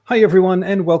Hi, everyone,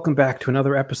 and welcome back to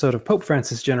another episode of Pope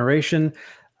Francis Generation.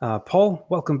 Paul,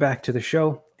 welcome back to the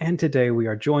show. And today we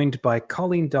are joined by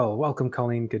Colleen Dulle. Welcome,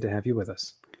 Colleen. Good to have you with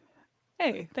us.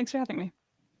 Hey, thanks for having me.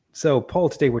 So, Paul,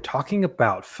 today we're talking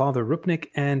about Father Rupnik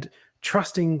and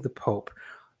trusting the Pope.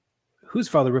 Who's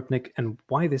Father Rupnik and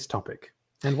why this topic?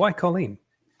 And why Colleen?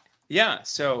 Yeah,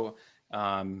 so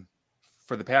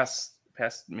for the past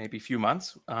maybe few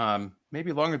months,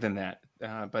 maybe longer than that,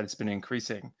 but it's been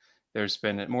increasing. There's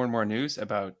been more and more news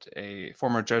about a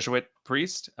former Jesuit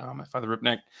priest, Father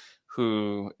Rupnik,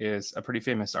 who is a pretty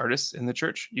famous artist in the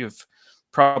church. You've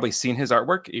probably seen his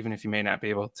artwork, even if you may not be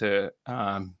able to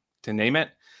name it.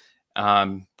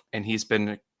 And he's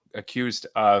been accused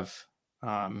of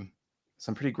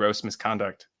some pretty gross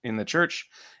misconduct in the church,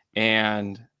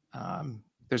 and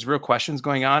there's real questions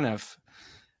going on of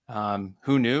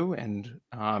who knew and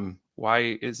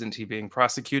why isn't he being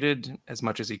prosecuted as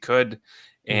much as he could.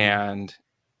 Mm-hmm. And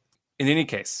in any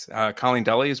case, Colleen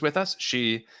Dulle is with us.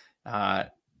 She has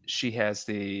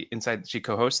she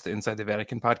co-hosts the Inside the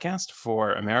Vatican podcast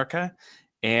for America,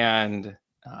 and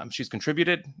she's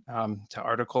contributed to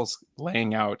articles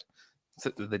laying out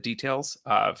the details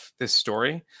of this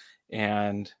story.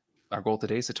 And our goal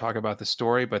today is to talk about the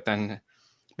story, but then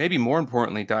maybe more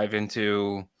importantly, dive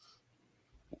into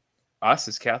us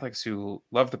as Catholics who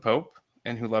love the Pope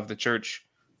and who love the Church.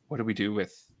 What do we do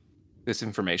with this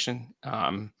information?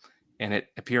 And it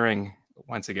appearing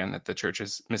once again that the Church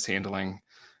is mishandling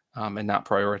and not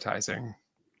prioritizing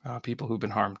people who've been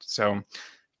harmed. So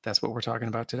that's what we're talking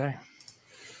about today.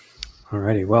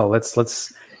 Alrighty, well,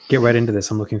 let's get right into this.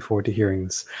 I'm looking forward to hearing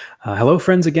this. Hello,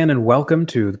 friends, again, and welcome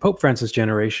to the Pope Francis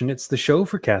Generation. It's the show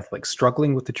for Catholics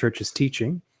struggling with the Church's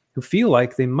teaching, who feel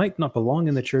like they might not belong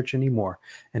in the Church anymore,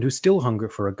 and who still hunger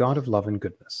for a God of love and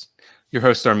goodness. Your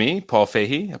hosts are me, Paul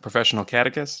Fahey, a professional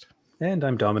catechist. And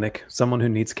I'm Dominic, someone who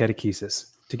needs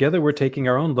catechesis. Together, we're taking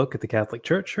our own look at the Catholic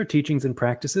Church, her teachings and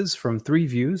practices from three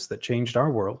views that changed our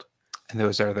world. And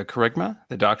those are the Kerygma,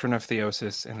 the Doctrine of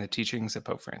Theosis, and the teachings of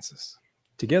Pope Francis.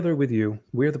 Together with you,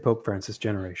 we're the Pope Francis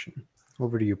Generation.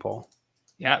 Over to you, Paul.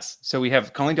 Yes. So we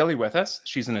have Colleen Dulle with us.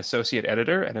 She's an associate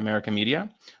editor at America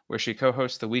Media, where she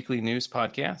co-hosts the weekly news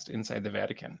podcast Inside the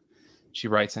Vatican. She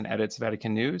writes and edits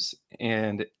Vatican News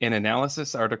and in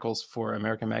analysis articles for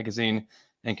American Magazine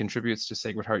and contributes to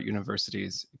Sacred Heart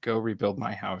University's Go Rebuild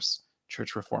My House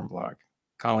Church Reform blog.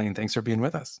 Colleen, thanks for being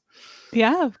with us.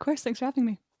 Yeah, of course. Thanks for having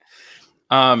me.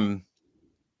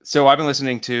 So I've been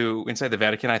listening to Inside the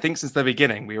Vatican, I think since the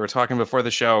beginning. We were talking before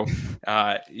the show.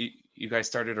 You guys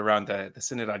started around the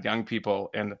Synod on Young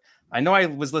People. And I know I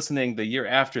was listening the year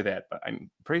after that, but I'm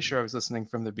pretty sure I was listening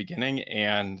from the beginning.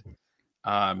 And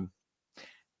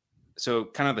so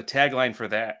kind of the tagline for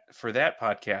that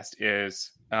podcast is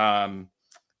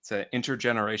it's an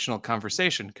intergenerational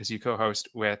conversation, because you co-host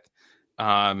with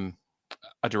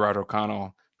Gerard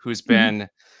O'Connell, who's been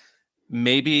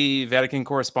maybe Vatican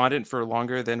correspondent for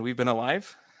longer than we've been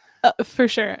alive. For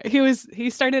sure. He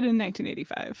started in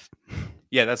 1985.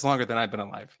 Yeah, that's longer than I've been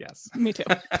alive. Yes. Me too.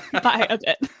 By a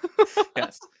bit.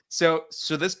 Yes. So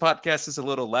this podcast is a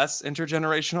little less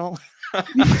intergenerational.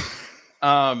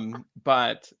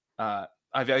 But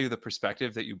I value the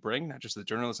perspective that you bring, not just the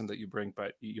journalism that you bring,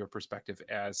 but your perspective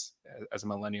as a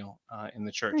millennial in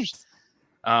the Church.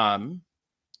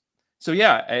 So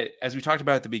yeah, as we talked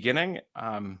about at the beginning,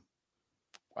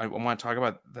 I want to talk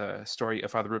about the story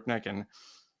of Father Rupnik, and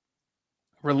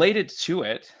related to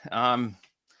it,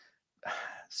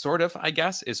 sort of, I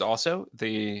guess, is also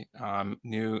the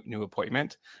new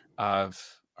appointment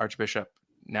of Archbishop,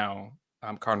 now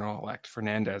Cardinal-elect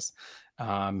Fernandez,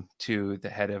 to the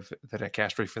head of the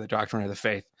Dicastery for the Doctrine of the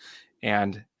Faith.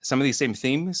 And some of these same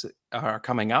themes are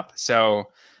coming up. So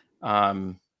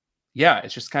yeah,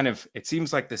 it's just kind of, it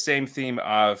seems like the same theme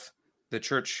of the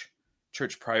church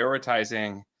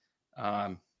prioritizing,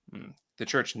 the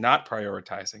church not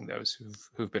prioritizing those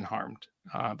who've been harmed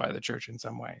by the church in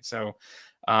some way. So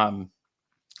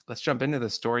let's jump into the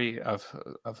story of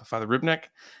Father Rupnik.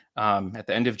 At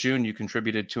the end of June, you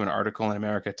contributed to an article in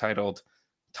America titled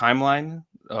 "Timeline: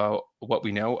 What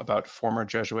We Know About Former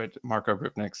Jesuit Marco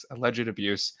Rupnik's Alleged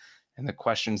Abuse and the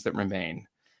Questions That Remain."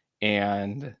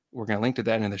 And we're going to link to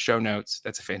that in the show notes.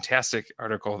 That's a fantastic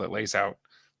article that lays out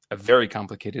a very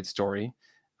complicated story.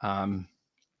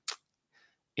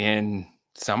 In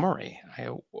summary,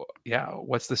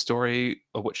 what's the story?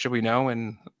 What should we know?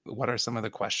 And what are some of the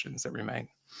questions that remain?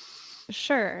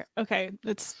 Sure. Okay.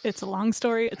 It's a long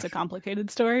story. It's a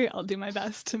complicated story. I'll do my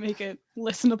best to make it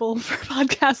listenable for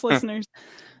podcast listeners.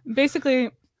 Basically,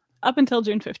 up until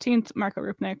June 15th, Marco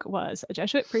Rupnik was a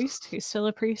Jesuit priest. He's still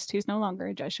a priest. He's no longer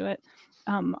a Jesuit.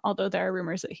 although there are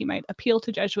rumors that he might appeal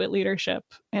to Jesuit leadership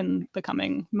in the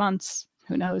coming months.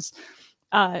 Who knows?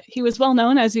 He was well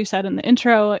known, as you said in the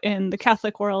intro, in the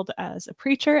Catholic world as a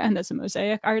preacher and as a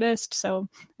mosaic artist. So,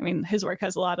 I mean, his work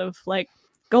has a lot of like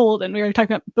gold, and we were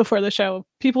talking about before the show,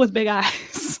 people with big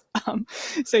eyes.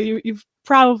 So you've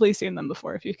probably seen them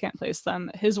before if you can't place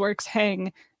them. His works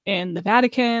hang in the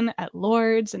Vatican, at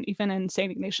Lourdes, and even in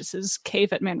St. Ignatius's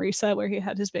cave at Manresa, where he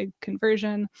had his big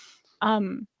conversion.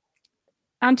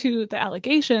 Onto the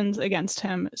allegations against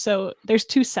him. So there's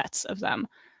two sets of them.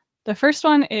 The first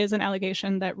one is an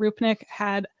allegation that Rupnik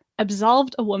had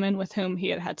absolved a woman with whom he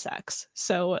had had sex.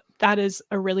 So that is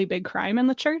a really big crime in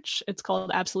the church. It's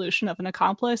called absolution of an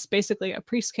accomplice. Basically, a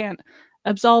priest can't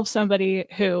absolve somebody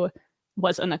who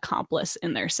was an accomplice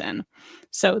in their sin.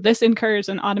 So this incurs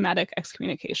an automatic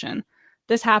excommunication.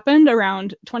 This happened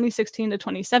around 2016 to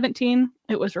 2017.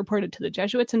 It was reported to the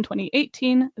Jesuits in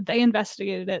 2018. They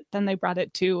investigated it. Then they brought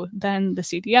it to then the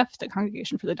CDF, the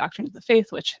Congregation for the Doctrine of the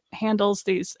Faith, which handles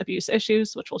these abuse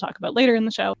issues, which we'll talk about later in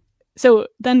the show. So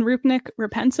then Rupnik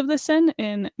repents of this sin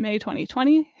in May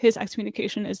 2020. His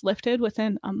excommunication is lifted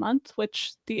within a month,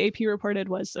 which the AP reported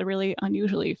was a really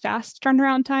unusually fast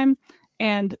turnaround time.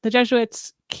 And the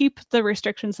Jesuits keep the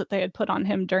restrictions that they had put on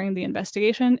him during the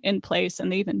investigation in place,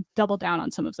 and they even double down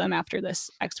on some of them after this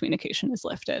excommunication is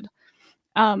lifted.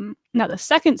 Now, the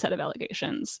second set of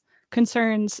allegations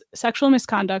concerns sexual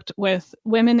misconduct with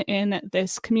women in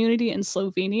this community in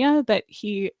Slovenia that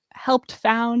he helped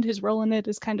found. His role in it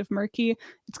is kind of murky.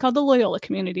 It's called the Loyola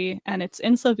community, and it's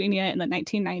in Slovenia in the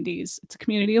 1990s. It's a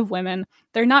community of women.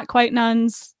 They're not quite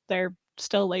nuns. They're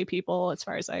still lay people, as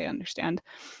far as I understand.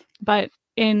 But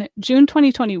in June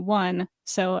 2021,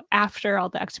 so after all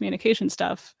the excommunication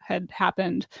stuff had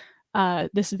happened,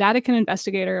 this Vatican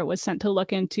investigator was sent to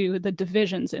look into the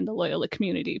divisions in the Loyola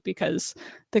community because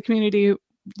the community,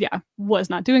 was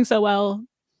not doing so well,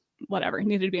 whatever,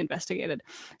 needed to be investigated.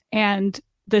 And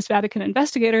this Vatican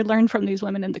investigator learned from these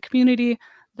women in the community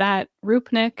that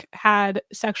Rupnik had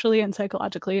sexually and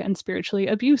psychologically and spiritually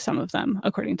abused some of them,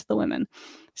 according to the women.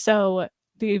 So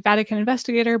the Vatican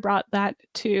investigator brought that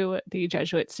to the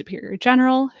Jesuit Superior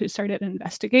General, who started an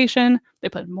investigation. They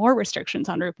put more restrictions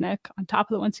on Rupnik on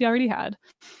top of the ones he already had.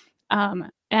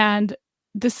 And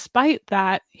despite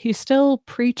that, he still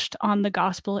preached on the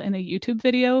gospel in a YouTube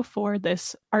video for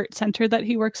this art center that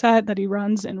he works at, that he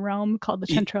runs in Rome, called the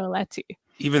Centro Aletti.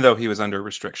 Even though he was under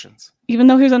restrictions.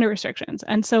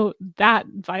 And so that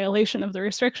violation of the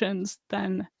restrictions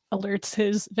then alerts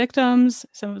his victims.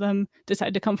 Some of them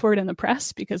decide to come forward in the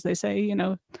press because they say,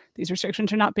 these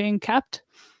restrictions are not being kept.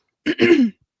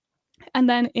 And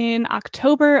then in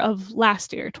October of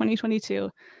last year,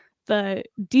 2022, the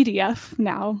DDF,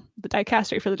 now the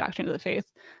Dicastery for the Doctrine of the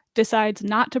Faith, decides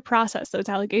not to process those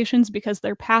allegations because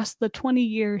they're past the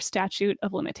 20-year statute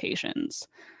of limitations.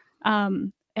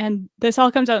 And this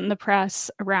all comes out in the press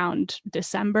around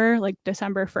December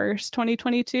 1st,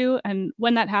 2022. And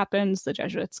when that happens, the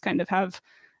Jesuits kind of have,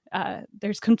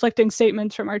 there's conflicting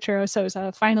statements from Arturo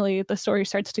Sosa. Finally, the story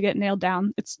starts to get nailed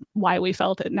down. It's why we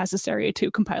felt it necessary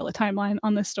to compile a timeline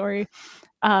on this story.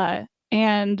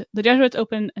 And the Jesuits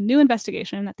open a new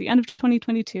investigation at the end of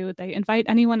 2022. They invite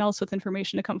anyone else with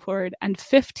information to come forward, and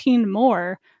 15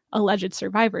 more alleged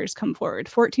survivors come forward,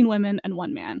 14 women and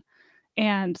 1 man.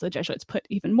 And the Jesuits put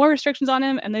even more restrictions on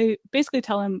him, and they basically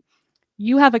tell him,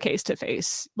 you have a case to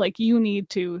face. Like, you need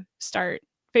to start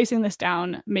facing this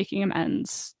down, making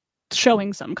amends,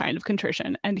 showing some kind of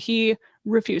contrition. And he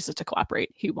refuses to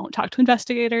cooperate. He won't talk to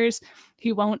investigators.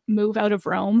 He won't move out of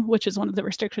Rome, which is one of the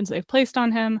restrictions they've placed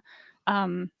on him.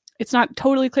 It's not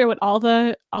totally clear what all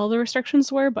the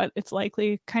restrictions were, but it's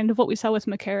likely kind of what we saw with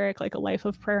McCarrick, like a life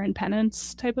of prayer and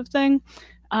penance type of thing.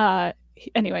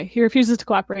 Anyway, he refuses to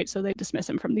cooperate, so they dismiss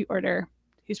him from the order.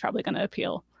 He's probably going to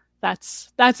appeal.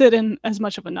 That's it in as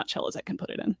much of a nutshell as I can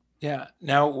put it in. Yeah.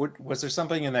 Now, was there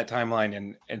something in that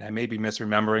timeline, and I may be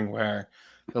misremembering, where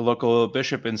the local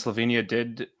bishop in Slovenia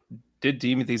did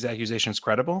deem these accusations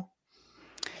credible?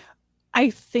 I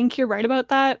think you're right about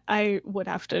that. I would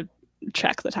have to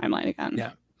check the timeline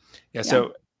again. Yeah.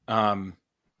 So, and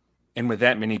with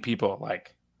that many people,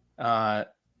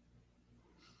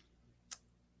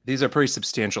 these are pretty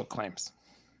substantial claims.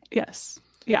 Yes.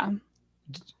 Yeah.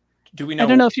 Do we know? I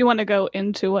don't know if you want to go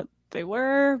into what they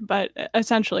were, but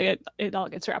essentially it all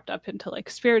gets wrapped up into like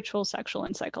spiritual, sexual,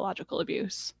 and psychological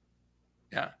abuse.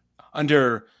 Yeah.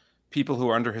 Under people who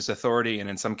are under his authority, and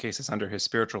in some cases under his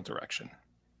spiritual direction.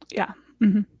 Yeah.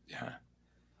 Mm-hmm. Yeah.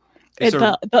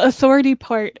 The authority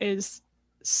part is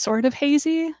sort of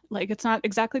hazy. Like, it's not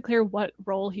exactly clear what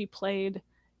role he played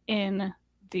in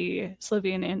the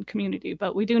Slovenian community,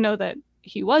 but we do know that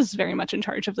he was very much in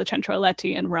charge of the Centro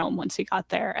Eletti in Rome once he got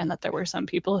there, and that there were some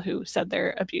people who said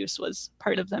their abuse was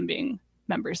part of them being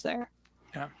members there.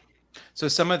 Yeah. So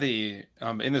some of the,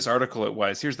 in this article it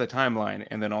was, here's the timeline,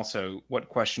 and then also what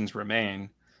questions remain.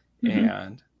 Mm-hmm.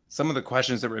 And some of the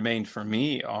questions that remained for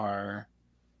me are,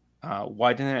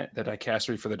 why didn't the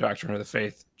dicastery for the doctrine of the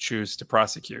faith choose to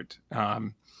prosecute?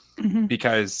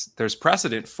 Because there's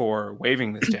precedent for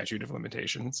waiving the statute of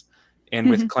limitations, and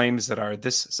with claims that are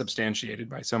this substantiated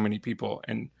by so many people,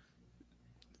 and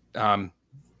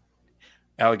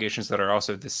allegations that are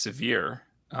also this severe,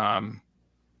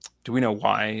 do we know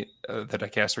why the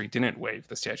dicastery didn't waive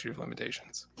the statute of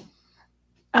limitations?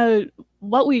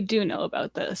 What we do know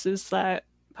about this is that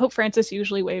Pope Francis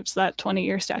usually waives that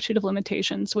 20-year statute of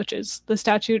limitations, which is the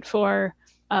statute for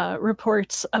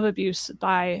reports of abuse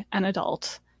by an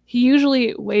adult. He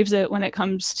usually waives it when it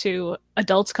comes to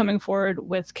adults coming forward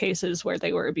with cases where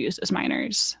they were abused as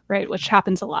minors, right? Which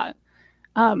happens a lot.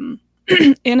 In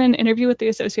an interview with the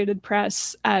Associated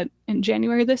Press in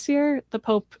January this year, the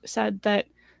Pope said that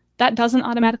doesn't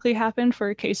automatically happen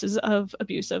for cases of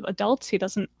abuse of adults. He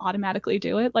doesn't automatically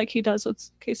do it like he does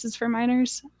with cases for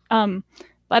minors.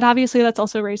 But obviously that's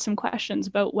also raised some questions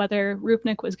about whether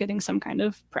Rupnik was getting some kind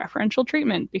of preferential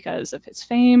treatment because of his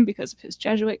fame, because of his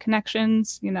Jesuit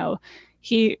connections. You know,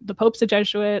 the Pope's a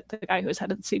Jesuit, the guy who was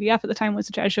head of the CDF at the time was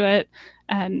a Jesuit,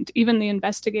 and even the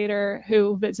investigator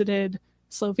who visited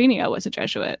Slovenia was a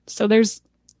Jesuit. So there's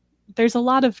a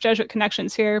lot of Jesuit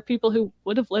connections here, people who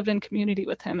would have lived in community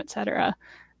with him, etc.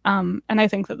 And I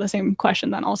think that the same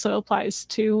question then also applies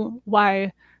to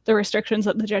why the restrictions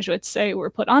that the Jesuits say were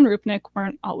put on Rupnik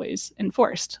weren't always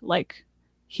enforced. Like,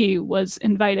 he was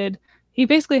invited, he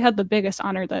basically had the biggest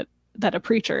honor that a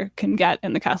preacher can get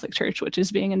in the Catholic Church, which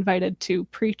is being invited to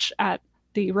preach at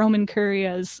the Roman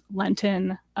Curia's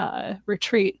Lenten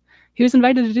retreat. He was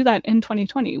invited to do that in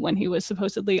 2020 when he was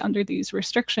supposedly under these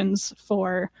restrictions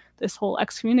for this whole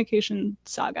excommunication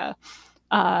saga.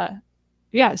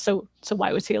 So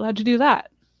why was he allowed to do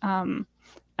that?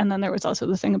 And then there was also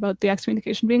the thing about the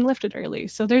excommunication being lifted early.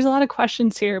 So there's a lot of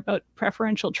questions here about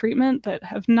preferential treatment that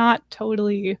have not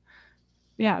totally,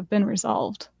 been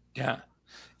resolved. Yeah.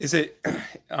 Is it,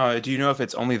 do you know if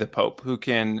it's only the Pope who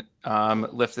can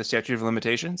lift the statute of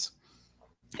limitations?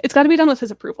 It's got to be done with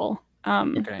his approval.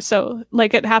 Okay. So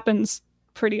like it happens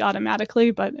pretty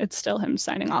automatically, but it's still him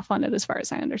signing off on it as far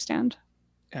as I understand.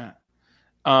 Yeah.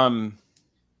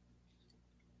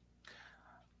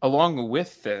 Along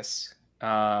with this,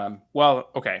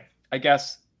 okay, I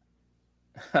guess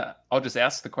I'll just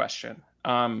ask the question.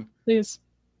 Please.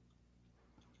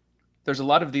 There's a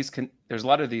lot of these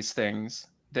things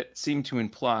that seem to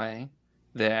imply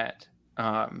that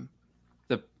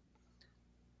the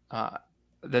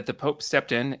Pope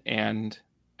stepped in and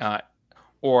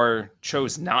or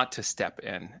chose not to step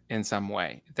in some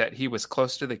way, that he was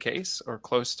close to the case or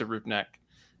close to Rupnik,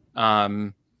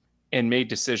 and made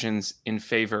decisions in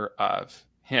favor of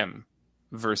him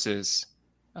versus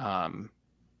the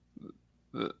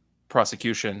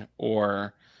prosecution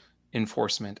or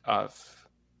enforcement of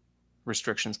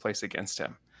restrictions placed against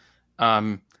him.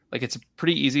 Like, it's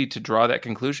pretty easy to draw that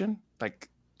conclusion, like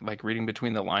reading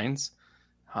between the lines.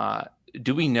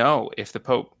 Do we know if the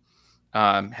Pope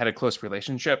had a close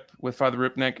relationship with Father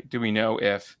Rupnik? Do we know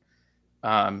if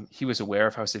he was aware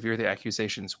of how severe the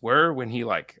accusations were when he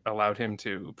allowed him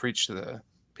to preach to the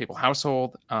papal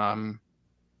household?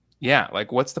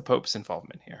 What's the Pope's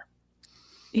involvement here?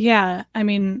 Yeah, I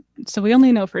mean, so we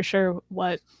only know for sure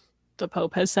what the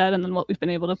Pope has said, and then what we've been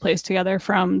able to place together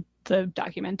from the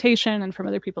documentation and from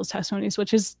other people's testimonies,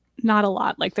 which is not a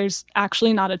lot. Like, there's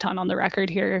actually not a ton on the record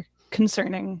here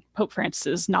concerning Pope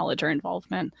Francis's knowledge or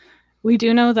involvement. We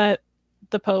do know that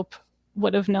the Pope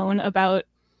would have known about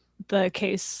the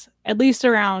case at least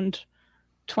around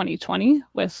 2020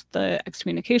 with the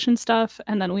excommunication stuff,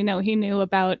 and then we know he knew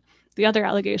about the other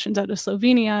allegations out of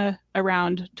Slovenia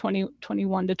around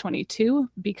 2021 to 22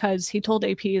 because he told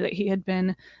AP that he had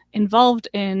been involved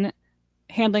in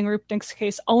handling Rupnik's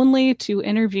case only to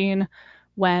intervene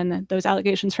when those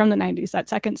allegations from the 90s, that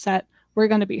second set, were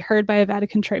going to be heard by a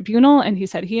Vatican tribunal. And he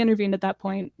said he intervened at that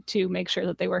point to make sure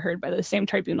that they were heard by the same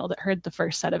tribunal that heard the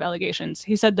first set of allegations.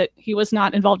 He said that he was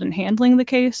not involved in handling the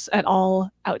case at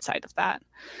all outside of that.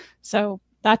 So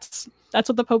that's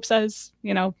what the Pope says.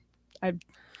 You know,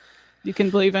 you can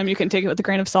believe him, you can take it with a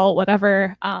grain of salt,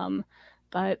 whatever.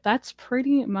 But that's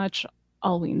pretty much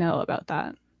all we know about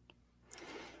that.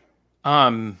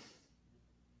 Along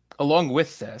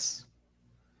with this,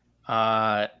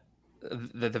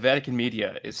 the Vatican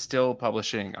media is still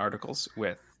publishing articles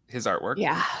with his artwork.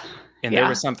 Yeah. And there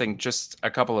was something just a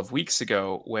couple of weeks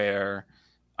ago where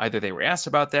either they were asked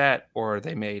about that or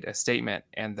they made a statement,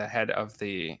 and the head of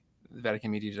the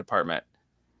Vatican Media Department,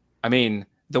 I mean,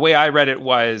 the way I read it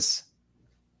was,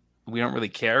 we don't really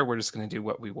care. We're just going to do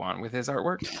what we want with his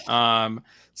artwork.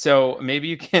 So maybe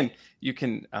you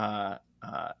can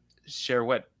share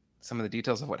what some of the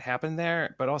details of what happened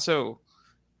there, but also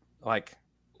like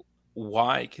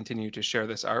why continue to share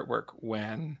this artwork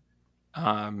when,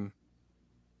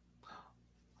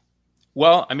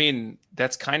 well, I mean,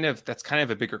 that's kind of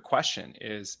a bigger question.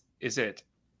 Is it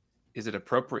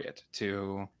appropriate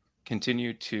to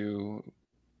continue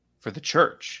for the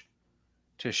church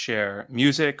to share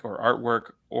music or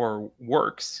artwork or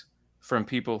works from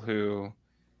people who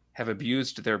have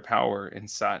abused their power in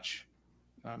such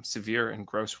severe and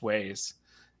gross ways?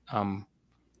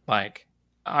 Like,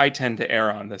 I tend to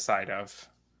err on the side of,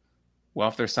 well,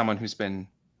 if there's someone who's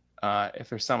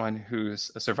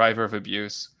a survivor of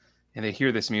abuse and they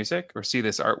hear this music or see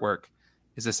this artwork,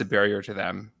 is this a barrier to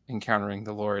them encountering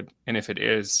the Lord? And if it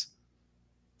is,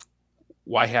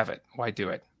 why have it? Why do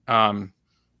it? I don't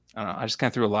know. I just kind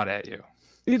of threw a lot at you.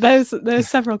 There's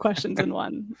several questions in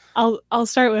one. I'll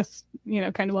start with,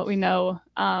 kind of what we know.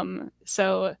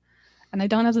 So, and I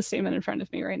don't have the statement in front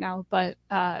of me right now, but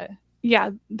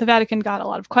the Vatican got a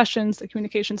lot of questions. The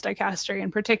Communications Dicastery in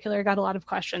particular got a lot of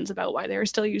questions about why they were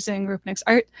still using Rupnik's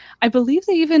art. I believe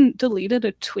they even deleted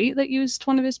a tweet that used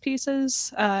one of his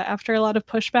pieces after a lot of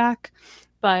pushback.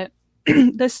 But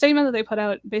the statement that they put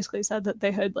out basically said that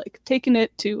they had taken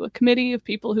it to a committee of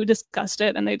people who discussed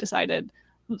it, and they decided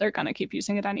they're going to keep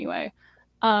using it anyway.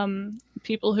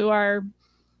 People who are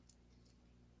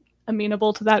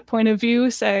amenable to that point of view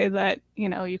say that,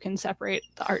 you can separate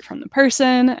the art from the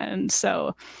person. And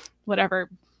so whatever,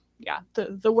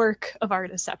 the work of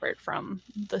art is separate from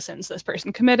the sins this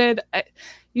person committed.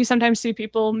 You sometimes see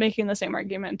people making the same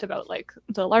argument about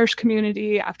the L'Arche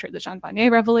community after the Jean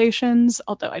Vanier revelations,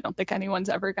 although I don't think anyone's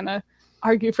ever going to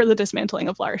argue for the dismantling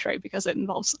of L'Arche, right? Because it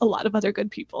involves a lot of other good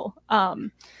people.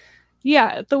 The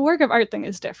work of art thing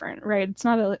is different, right? It's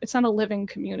not a living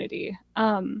community.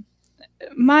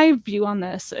 My view on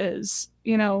this is,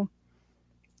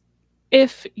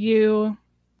 if you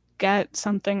get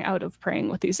something out of praying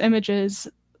with these images,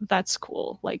 that's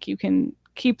cool. You can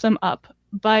keep them up,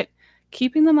 but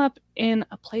keeping them up in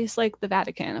a place like the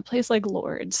Vatican, a place like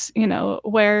Lourdes,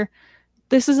 where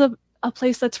this is a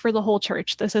place that's for the whole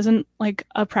church. This isn't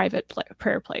a private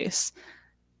prayer place.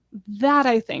 That,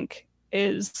 I think,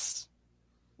 is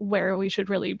where we should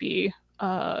really be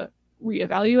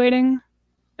reevaluating,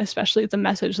 especially the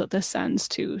message that this sends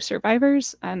to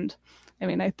survivors. And I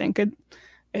mean, I think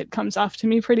it comes off to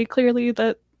me pretty clearly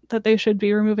that they should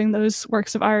be removing those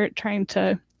works of art, trying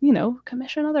to,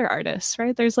 commission other artists,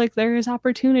 right? There is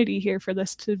opportunity here for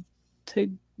this to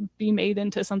be made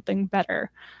into something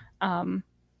better. I'm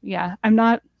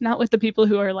not with the people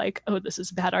who are oh, this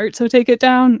is bad art, so take it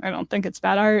down. I don't think it's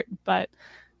bad art, but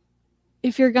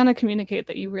if you're going to communicate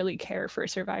that you really care for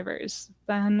survivors,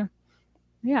 then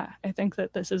I think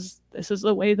that this is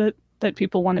the way that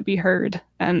people want to be heard,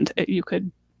 and you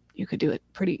could do it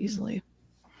pretty easily.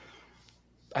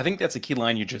 I think that's a key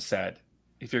line you just said.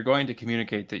 If you're going to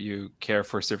communicate that you care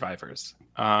for survivors,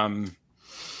 I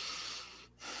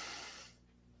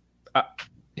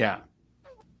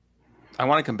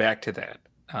want to come back to that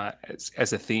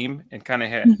as a theme and kind of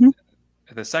hit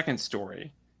the second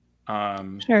story.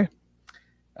 Sure.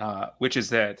 Which is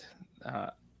that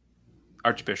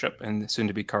Archbishop and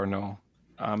soon-to-be Cardinal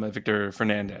Victor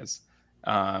Fernandez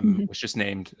was just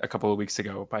named a couple of weeks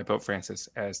ago by Pope Francis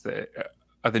as the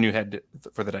new head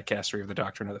for the Dicastery of the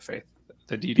Doctrine of the Faith.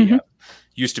 The DDF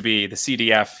used to be the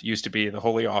CDF, used to be the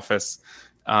Holy Office.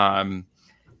 Now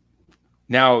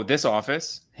this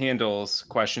office handles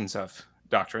questions of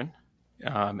doctrine,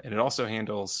 and it also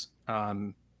handles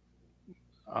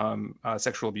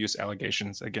sexual abuse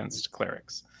allegations against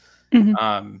clerics.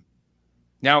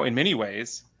 Now, in many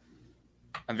ways,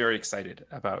 I'm very excited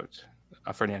about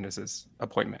Fernandez's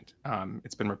appointment.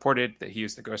 It's been reported that he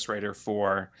is the ghostwriter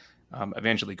for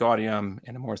Evangelii Gaudium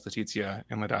and Amoris Laetitia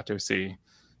and Laudato Si,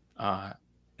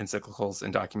 encyclicals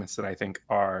and documents that I think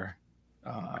are,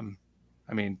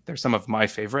 they're some of my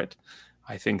favorite.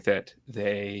 I think that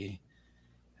they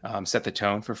set the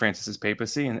tone for Francis's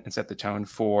papacy and set the tone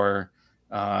for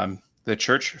the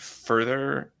church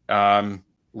further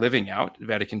living out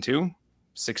Vatican II,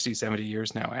 60, 70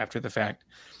 years now after the fact.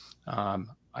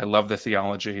 I love the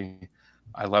theology.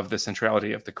 I love the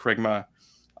centrality of the Kerygma.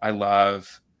 I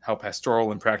love how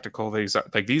pastoral and practical these are.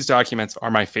 These documents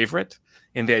are my favorite,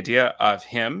 in the idea of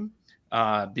him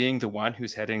being the one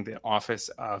who's heading the office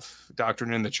of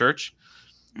doctrine in the church,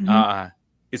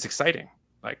 is exciting.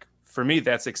 Like, for me,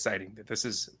 that's exciting, that this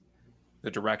is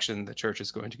the direction the church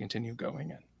is going to continue going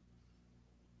in.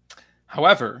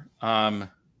 However,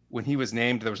 when he was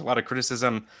named, there was a lot of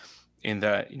criticism in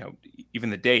the, even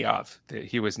the day of that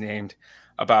he was named,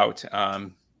 about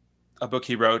a book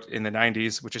he wrote in the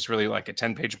 90s, which is really like a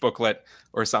 10-page booklet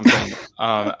or something,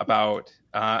 about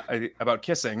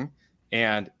kissing.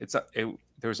 And there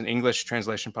was an English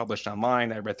translation published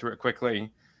online. I read through it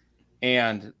quickly,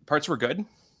 and parts were good,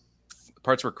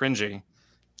 parts were cringy,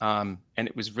 and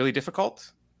it was really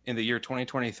difficult in the year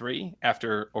 2023,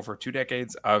 after over 2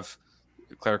 decades of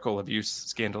clerical abuse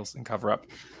scandals and cover-up,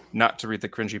 not to read the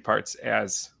cringy parts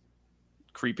as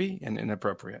creepy and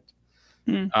inappropriate.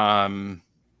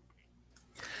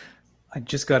 I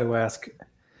just got to ask,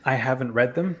 I haven't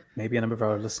read them. Maybe a number of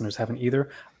our listeners haven't either.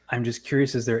 I'm just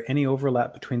curious, is there any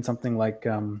overlap between something like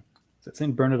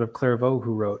St. Bernard of Clairvaux,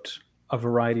 who wrote a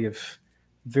variety of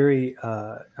very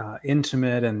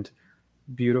intimate and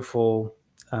beautiful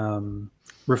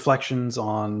reflections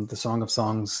on the Song of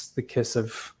Songs, the kiss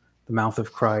of the mouth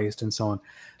of Christ, and so on.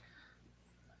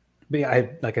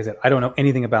 But like I said, I don't know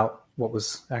anything about what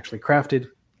was actually crafted.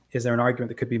 Is there an argument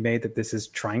that could be made that this is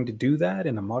trying to do that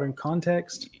in a modern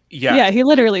context? Yeah, he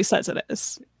literally says it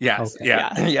is. Yes. Okay.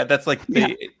 Yeah. That's like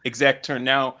the exact term.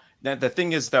 Now, the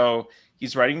thing is, though,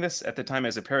 he's writing this at the time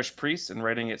as a parish priest and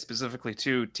writing it specifically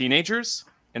to teenagers,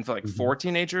 and for like 4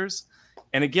 teenagers.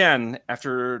 And again,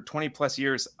 after 20 plus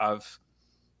years of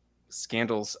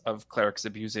scandals of clerics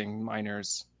abusing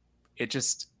minors, it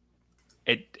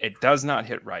does not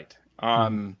hit right.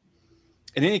 In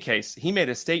any case, he made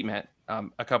a statement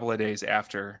a couple of days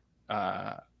after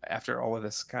all of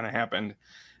this kind of happened.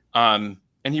 And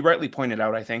he rightly pointed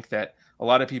out, I think, that a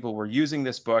lot of people were using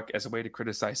this book as a way to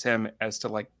criticize him, as to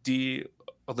like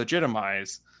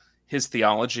delegitimize his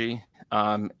theology,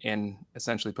 and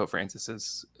essentially Pope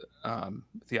Francis's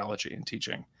theology and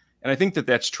teaching. And I think that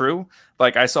that's true.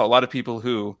 Like, I saw a lot of people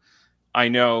who I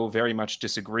know very much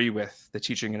disagree with the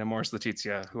teaching in Amoris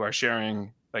Laetitia, who are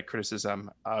sharing like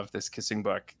criticism of this kissing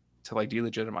book to like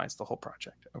delegitimize the whole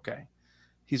project. Okay,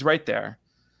 he's right there,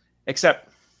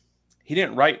 except he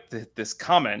didn't write this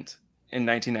comment in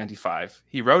 1995.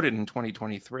 He wrote it in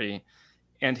 2023,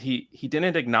 and he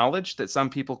didn't acknowledge that some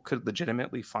people could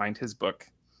legitimately find his book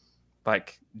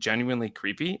like genuinely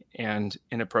creepy and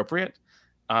inappropriate.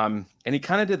 And he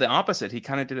kind of did the opposite. He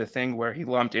kind of did a thing where he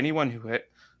lumped anyone who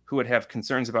would have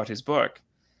concerns about his book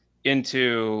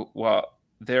into, well,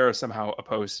 they're somehow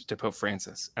opposed to Pope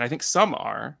Francis. And I think some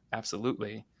are,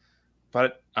 absolutely.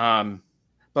 But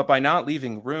by not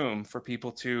leaving room for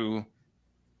people to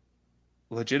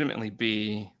legitimately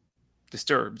be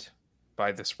disturbed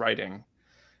by this writing,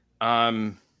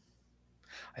 I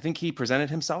think he presented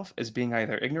himself as being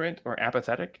either ignorant or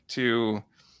apathetic to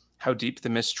how deep the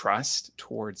mistrust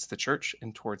towards the church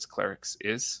and towards clerics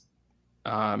is,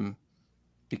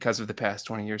 because of the past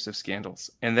 20 years of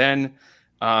scandals. And then,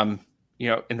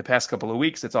 in the past couple of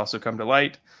weeks, it's also come to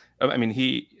light. I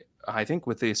mean, I think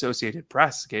with the Associated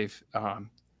Press,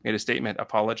 made a statement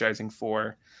apologizing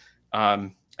for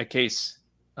a case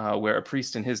where a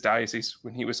priest in his diocese,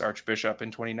 when he was archbishop in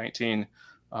 2019,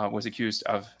 was accused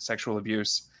of sexual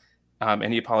abuse.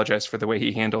 And he apologized for the way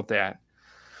he handled that,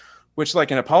 which,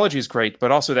 like, an apology is great,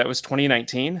 but also that was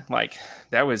 2019. Like,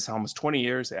 that was almost 20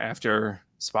 years after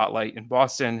Spotlight in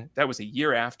Boston. That was a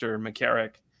year after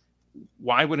McCarrick.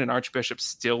 Why would an archbishop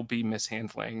still be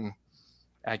mishandling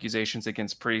accusations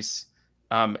against priests?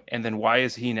 And then why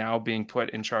is he now being put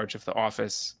in charge of the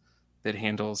office that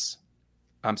handles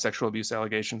sexual abuse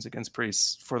allegations against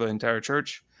priests for the entire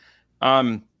church?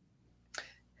 I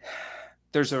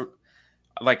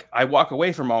walk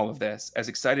away from all of this, as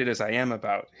excited as I am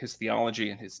about his theology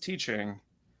and his teaching,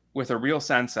 with a real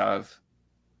sense of,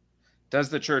 does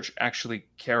the church actually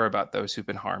care about those who've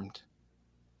been harmed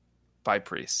by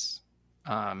priests?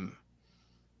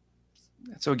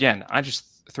 So again, I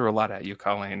just threw a lot at you,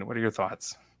 Colleen. What are your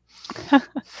thoughts?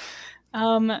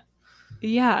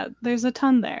 Yeah, there's a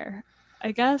ton there.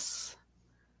 I guess.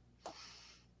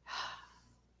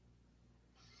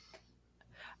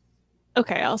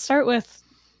 Okay, I'll start with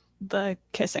the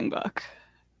kissing book.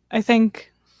 I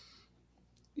think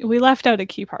we left out a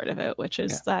key part of it, which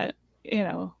is that,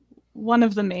 one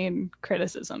of the main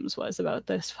criticisms was about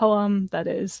this poem that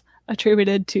is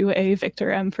attributed to a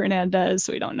Victor M. Fernandez.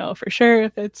 We don't know for sure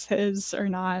if it's his or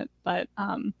not, but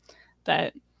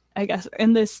that, I guess,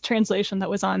 in this translation that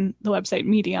was on the website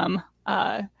Medium,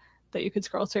 that you could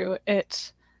scroll through,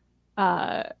 it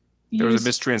there was a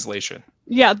mistranslation.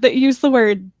 Yeah, that used the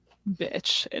word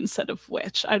bitch instead of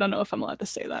witch. I don't know if I'm allowed to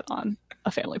say that on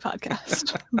a family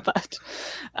podcast, but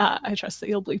I trust that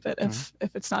you'll bleep it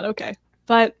if it's not okay.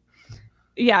 But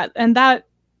yeah, and that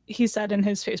he said in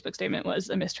his Facebook statement was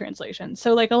a mistranslation.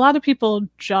 So like a lot of people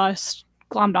just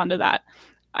glommed onto that.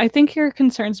 I think your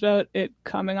concerns about it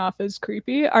coming off as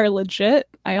creepy are legit.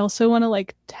 I also want to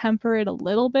like temper it a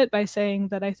little bit by saying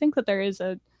that I think that there is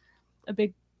a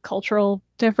big cultural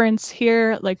difference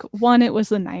here. Like, one, it was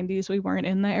the 90s. We weren't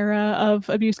in the era of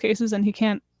abuse cases, and he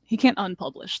can't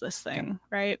unpublish this thing,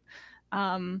 right?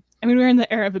 I mean, we're in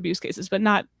the era of abuse cases, but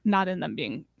not in them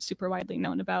being super widely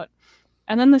known about.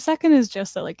 And then the second is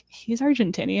just that, like, he's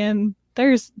Argentinian.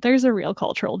 There's a real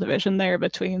cultural division there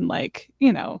between, like,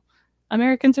 you know,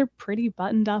 Americans are pretty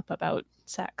buttoned up about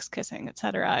sex, kissing,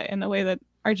 etc., in a way that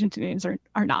Argentinians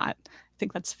are not. I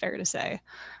think that's fair to say.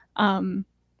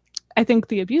 I think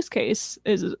the abuse case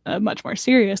is a much more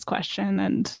serious question,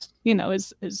 and, you know,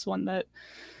 is one that,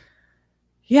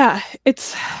 yeah,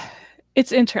 it's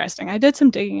interesting. I did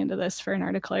some digging into this for an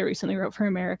article I recently wrote for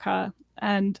America,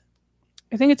 and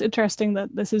I think it's interesting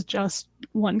that this is just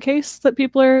one case that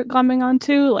people are glomming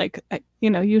onto. Like, you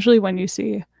know, usually when you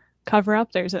see cover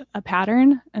up, there's a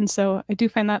pattern. And so I do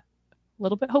find that a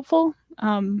little bit hopeful,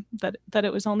 that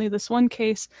it was only this one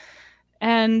case.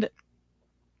 And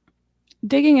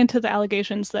digging into the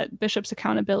allegations that Bishop's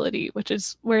accountability, which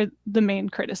is where the main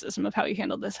criticism of how he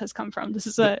handled this has come from. This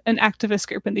is an activist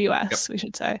group in the US, we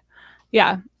should say.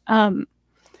 Yeah.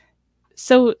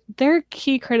 So their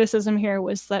key criticism here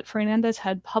was that Fernandez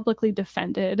had publicly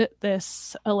defended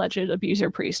this alleged abuser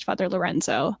priest, Father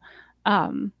Lorenzo.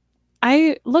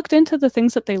 I looked into the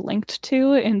things that they linked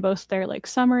to in both their like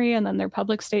summary and then their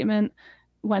public statement.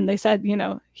 When they said, you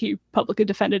know, he publicly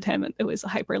defended him, it was a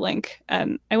hyperlink.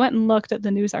 And I went and looked at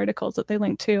the news articles that they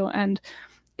linked to, and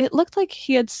it looked like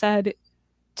he had said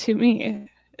to me,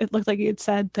 it looked like he had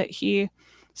said that he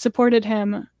supported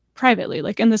him privately,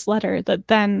 like in this letter that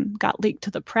then got leaked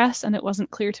to the press, and it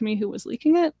wasn't clear to me who was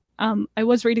leaking it. I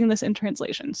was reading this in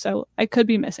translation, so I could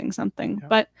be missing something,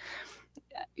 but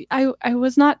I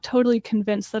was not totally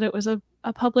convinced that it was a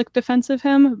public defense of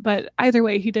him, but either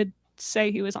way, he did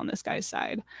say he was on this guy's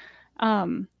side.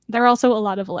 There are also a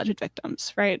lot of alleged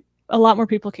victims, right? A lot more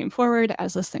people came forward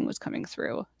as this thing was coming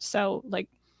through. So like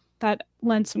that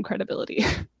lends some credibility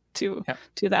to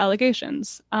the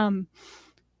allegations.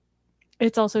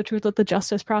 It's also true that the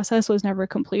justice process was never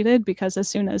completed, because as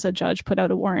soon as a judge put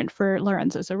out a warrant for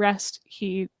Lorenzo's arrest,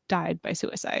 he died by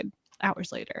suicide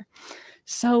hours later.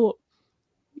 So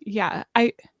yeah,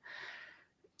 I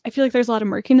feel like there's a lot of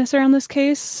murkiness around this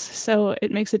case, so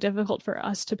it makes it difficult for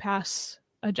us to pass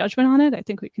a judgment on it. I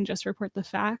think we can just report the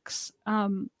facts.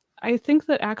 I think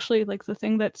that actually, like, the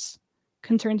thing that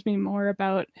concerns me more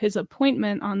about his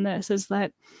appointment on this is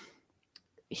that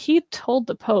he told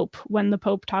the Pope, when the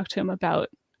Pope talked to him about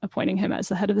appointing him as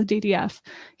the head of the DDF,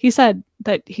 he said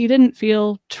that he didn't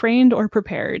feel trained or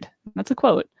prepared, that's a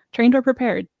quote, trained or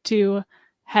prepared to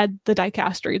head the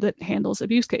dicastery that handles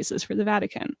abuse cases for the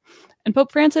Vatican. And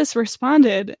Pope Francis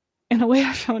responded in a way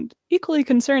I found equally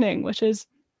concerning, which is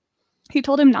he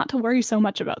told him not to worry so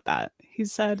much about that. He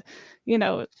said, you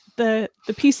know, the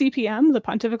PCPM, the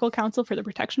Pontifical Council for the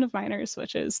Protection of Minors,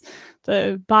 which is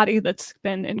the body that's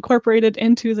been incorporated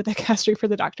into the dicastery for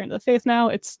the doctrine of the faith now.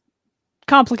 It's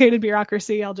complicated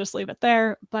bureaucracy. I'll just leave it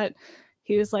there. But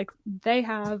he was like, they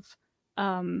have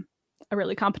a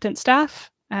really competent staff,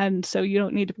 and so you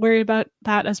don't need to worry about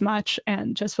that as much,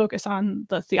 and just focus on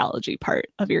the theology part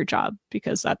of your job,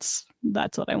 because that's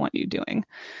what I want you doing.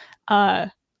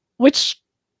 Which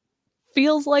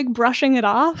feels like brushing it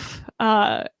off.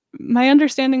 My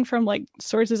understanding from like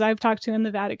sources I've talked to in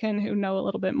the Vatican who know a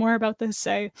little bit more about this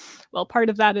say, well, part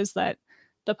of that is that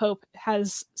the Pope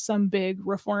has some big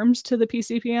reforms to the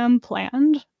PCPM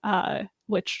planned,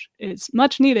 which is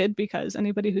much needed, because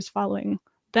anybody who's following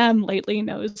them lately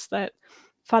knows that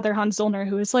Father Hans Zollner,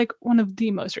 who is like one of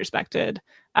the most respected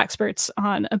experts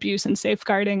on abuse and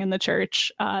safeguarding in the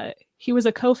church, he was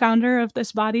a co-founder of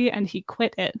this body, and he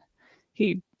quit it.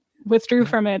 He withdrew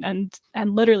from it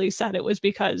and literally said it was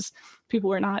because people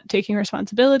were not taking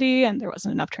responsibility and there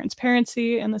wasn't enough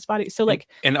transparency in this body. So like,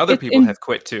 and other people have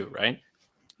quit too, right?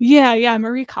 Yeah.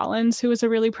 Marie Collins, who was a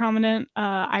really prominent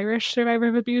Irish survivor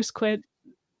of abuse, quit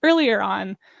earlier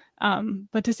on.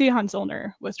 But to see Hans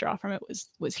Zollner withdraw from it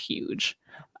was huge.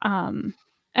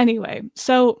 Anyway,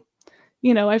 so,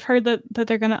 you know, I've heard that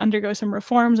they're going to undergo some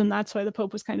reforms, and that's why the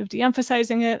Pope was kind of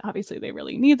de-emphasizing it. Obviously, they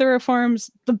really need the reforms.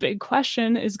 The big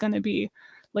question is going to be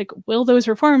like, will those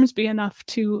reforms be enough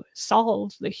to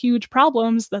solve the huge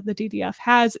problems that the DDF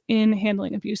has in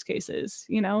handling abuse cases?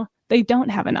 You know, they don't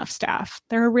have enough staff.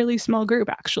 They're a really small group,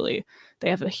 actually. They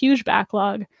have a huge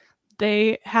backlog.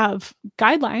 They have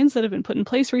guidelines that have been put in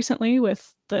place recently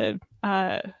with the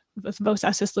with Vos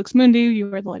Assis Lux Mundi,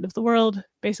 You Are the Light of the World,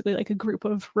 basically like a group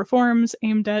of reforms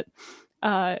aimed at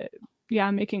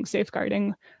making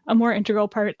safeguarding a more integral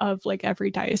part of like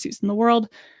every diocese in the world.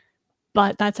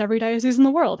 But that's every diocese in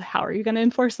the world. How are you going to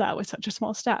enforce that with such a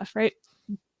small staff, right?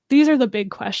 These are the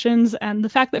big questions. And the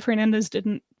fact that Fernandez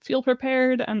didn't feel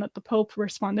prepared and that the Pope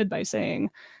responded by saying,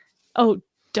 oh,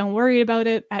 don't worry about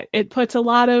it, it puts a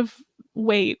lot of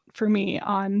weight for me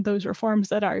on those reforms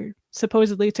that are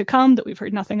supposedly to come that we've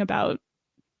heard nothing about.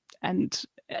 And,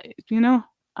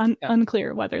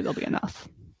 unclear whether there'll be enough.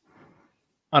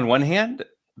 On one hand,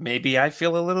 maybe I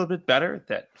feel a little bit better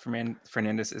that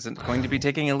Fernandez isn't going to be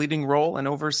taking a leading role in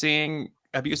overseeing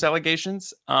abuse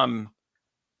allegations. That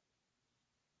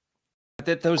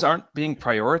those aren't being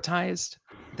prioritized.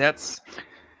 That's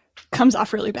comes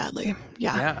off really badly.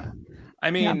 Yeah. I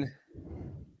mean,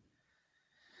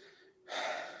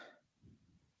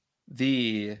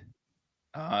 the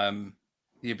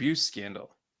abuse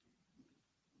scandal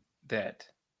that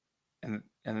and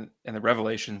the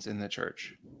revelations in the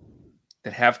church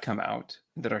that have come out,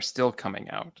 that are still coming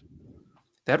out,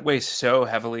 that weighs so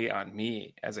heavily on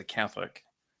me as a Catholic.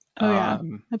 Oh yeah,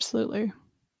 absolutely.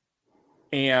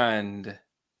 And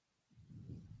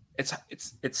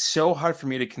it's so hard for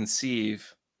me to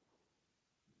conceive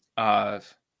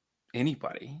of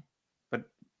anybody,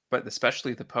 but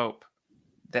especially the Pope,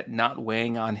 that not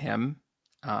weighing on him.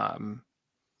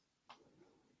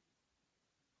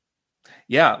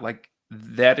 Like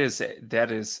that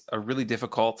is a really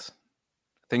difficult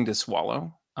thing to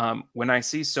swallow. When I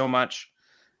see so much,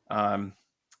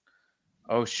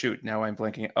 oh shoot, now I'm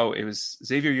blanking. Oh, it was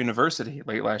Xavier University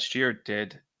late last year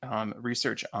did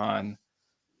research on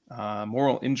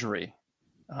moral injury,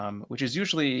 which is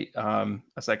usually a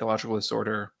psychological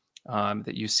disorder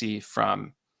that you see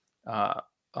from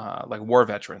like war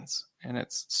veterans, and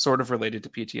it's sort of related to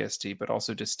PTSD, but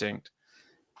also distinct.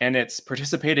 And it's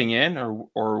participating in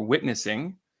or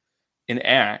witnessing an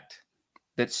act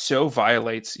that so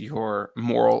violates your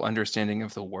moral understanding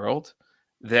of the world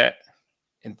that,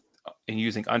 in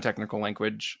using untechnical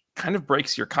language, kind of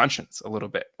breaks your conscience a little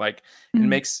bit. Like it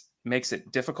makes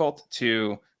it difficult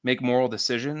to make moral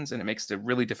decisions, and it makes it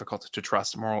really difficult to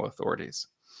trust moral authorities.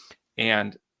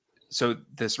 And so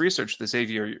this research the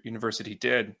Xavier University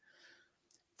did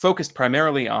focused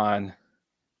primarily on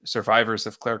survivors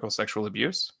of clerical sexual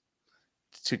abuse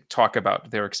to talk about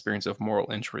their experience of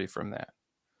moral injury from that.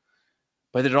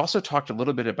 But it also talked a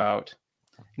little bit about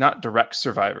not direct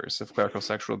survivors of clerical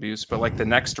sexual abuse, but like the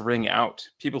next ring out,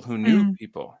 people who knew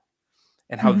people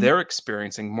and how they're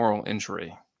experiencing moral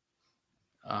injury.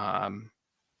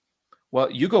 Well,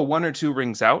 you go one or two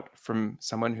rings out from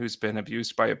someone who's been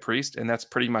abused by a priest, and that's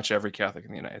pretty much every Catholic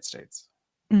in the United States.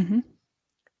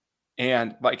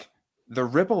 And like the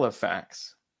ripple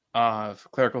effects of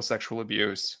clerical sexual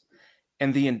abuse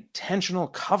and the intentional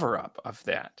cover-up of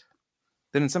that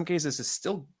in some cases is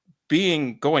still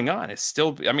going on. It's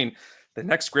still, I mean, the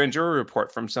next grand jury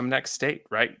report from some next state,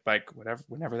 right? Like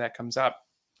whenever that comes up,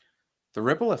 the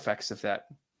ripple effects of that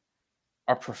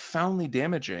are profoundly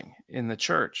damaging in the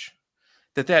church.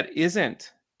 That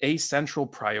isn't a central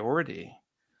priority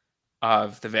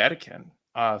of the Vatican,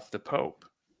 of the Pope.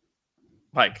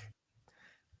 Like,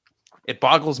 it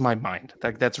boggles my mind.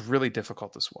 That's really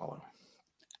difficult to swallow.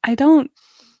 I don't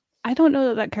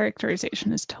know that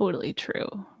characterization is totally true,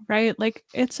 right? Like,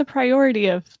 it's a priority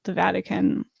of the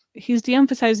Vatican. He's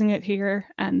de-emphasizing it here,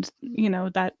 and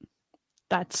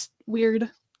that's weird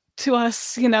to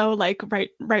us, like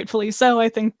rightfully so. I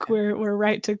think we're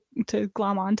right to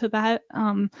glom onto that.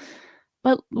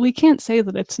 But we can't say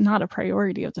that it's not a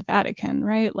priority of the Vatican,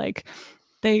 right? Like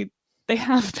they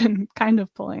have been kind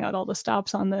of pulling out all the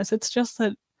stops on this. It's just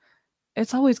that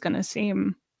it's always going to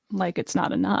seem like it's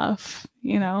not enough,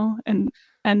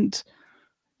 and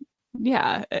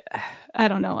yeah, I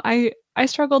don't know. I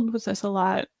struggled with this a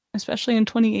lot, especially in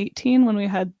 2018 when we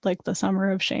had like the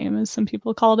summer of shame, as some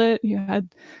people called it. You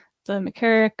had the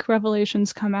McCarrick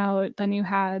revelations come out, then you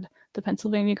had the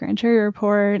Pennsylvania grand jury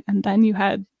report, and then you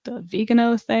had the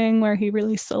Vigano thing where he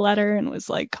released a letter and was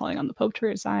like calling on the Pope to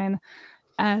resign.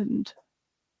 And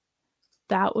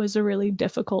that was a really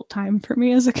difficult time for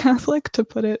me as a Catholic, to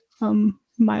put it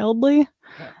mildly.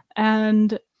 Yeah.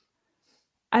 And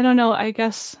I don't know, I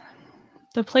guess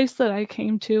the place that I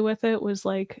came to with it was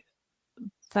like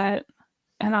that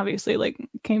and obviously like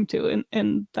came to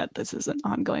in that this is an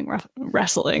ongoing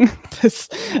wrestling. This,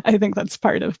 I think that's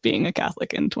part of being a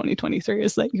Catholic in 2023,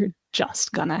 is that you're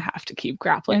just gonna have to keep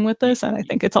grappling with this, and I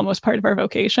think it's almost part of our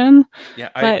vocation. Yeah,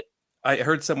 But I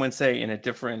heard someone say in a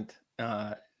different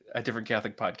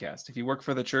Catholic podcast, if you work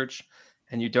for the church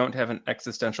and you don't have an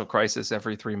existential crisis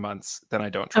every 3 months, then I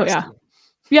don't trust you.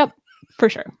 Yep, for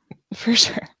sure. For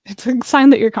sure. It's a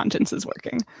sign that your conscience is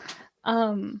working.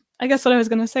 I guess what I was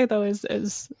going to say, though,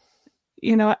 is,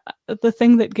 you know, the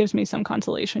thing that gives me some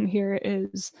consolation here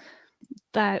is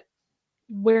that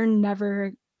we're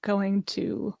never going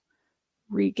to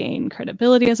regain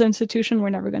credibility as an institution. We're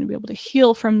never going to be able to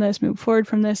heal from this, move forward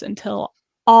from this, until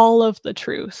all of the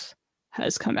truth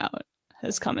has come out,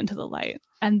 has come into the light.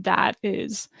 And that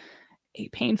is a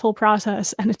painful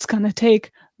process, and it's going to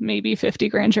take maybe 50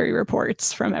 grand jury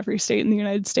reports from every state in the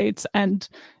United States, and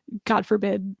God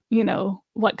forbid, you know,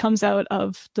 what comes out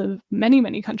of the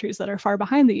many countries that are far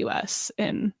behind the US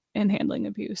in handling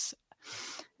abuse.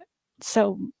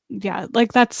 So yeah,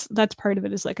 like that's part of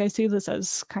it, is like I see this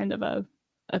as kind of a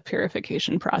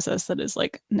purification process that is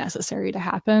like necessary to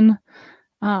happen.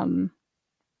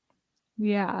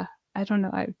 Yeah, I don't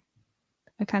know, I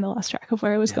kind of lost track of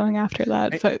where I was going after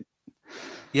that, but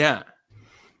yeah,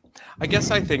 I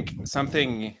guess I think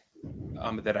something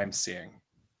that I'm seeing,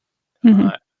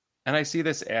 and I see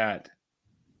this at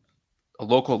a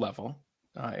local level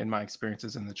in my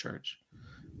experiences in the church,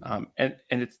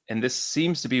 and this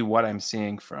seems to be what I'm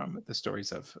seeing from the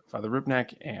stories of Father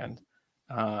Rupnik and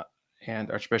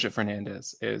Archbishop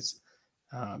Fernandez is,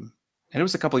 and it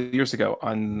was a couple of years ago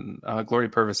on Gloria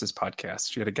Purvis's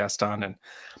podcast. She had a guest on, and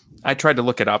I tried to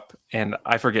look it up, and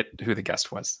I forget who the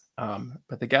guest was,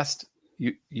 but the guest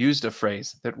used a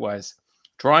phrase that was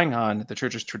drawing on the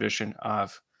church's tradition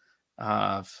of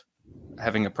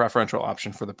having a preferential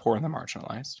option for the poor and the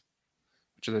marginalized,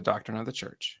 which is the doctrine of the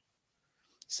church,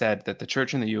 said that the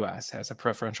church in the U.S. has a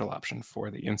preferential option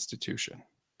for the institution.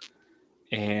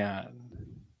 And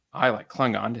I like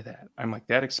clung on to that. I'm like,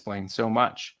 that explains so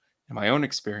much in my own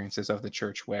experiences of the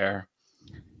church, where,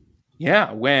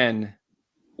 yeah, when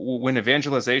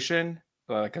evangelization,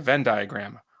 like a Venn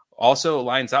diagram, also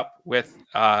lines up with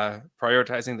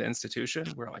prioritizing the institution,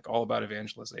 we're like all about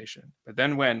evangelization. But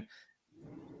then when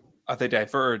they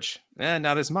diverge,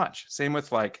 not as much. Same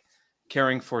with like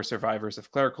caring for survivors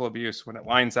of clerical abuse. When it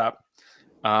lines up,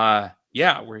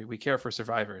 we care for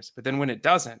survivors. But then when it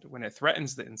doesn't, when it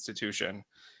threatens the institution,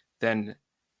 then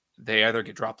they either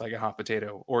get dropped like a hot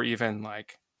potato or even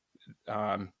like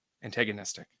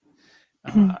antagonistic.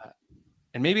 And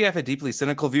maybe I have a deeply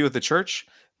cynical view of the church,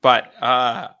 but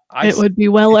it would be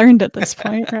well earned at this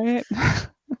point, right?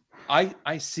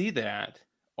 I see that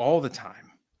all the time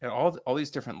at all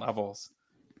these different levels,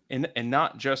 and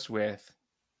not just with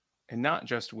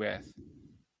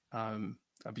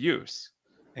abuse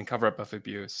and cover up of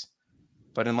abuse,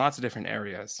 but in lots of different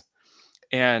areas.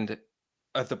 And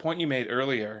at the point you made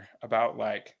earlier about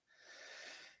like,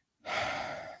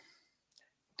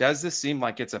 does this seem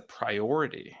like it's a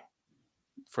priority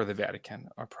for the Vatican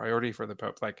or priority for the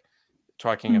Pope? Like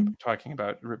talking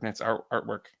about Rupnik's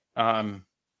artwork.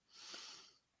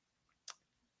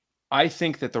 I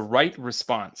think that the right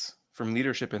response from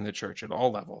leadership in the church at all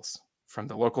levels, from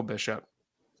the local bishop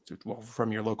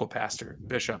from your local pastor,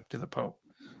 bishop, to the Pope,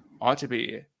 ought to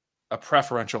be a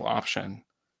preferential option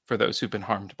for those who've been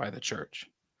harmed by the church.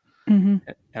 And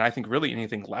I think really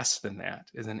anything less than that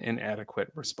is an inadequate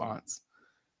response.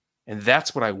 And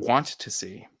that's what I want to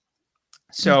see.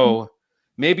 So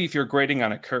maybe if you're grading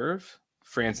on a curve,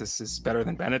 Francis is better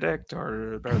than Benedict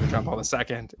or better than John Paul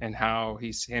II and how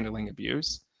he's handling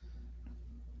abuse.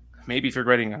 Maybe if you're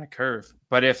grading on a curve,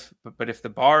 but if the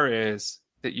bar is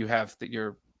that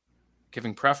you're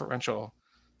giving preferential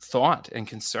thought and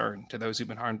concern to those who've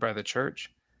been harmed by the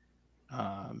church,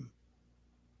 I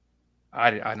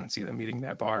don't see them meeting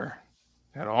that bar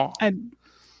at all.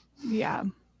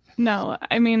 No,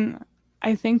 I mean,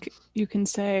 I think you can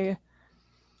say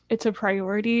it's a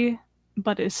priority,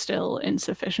 but is still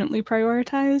insufficiently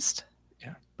prioritized.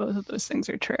 Yeah. Both of those things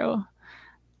are true.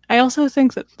 I also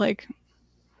think that, like,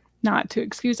 not to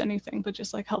excuse anything, but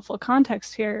just like helpful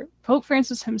context here, Pope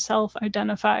Francis himself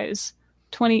identifies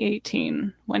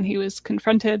 2018 when he was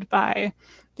confronted by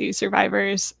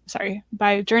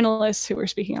by journalists who were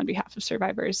speaking on behalf of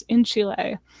survivors in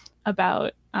Chile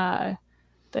about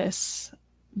this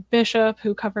bishop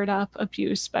who covered up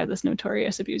abuse by this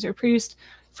notorious abuser priest.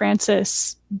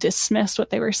 Francis dismissed what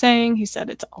they were saying. He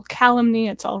said it's all calumny,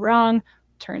 it's all wrong.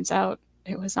 Turns out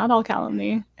it was not all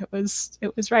calumny. It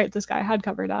was right. This guy had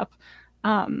covered up.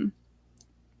 And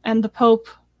the Pope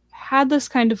had this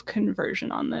kind of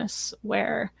conversion on this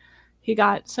where he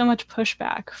got so much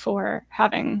pushback for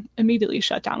having immediately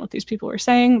shut down what these people were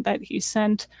saying that he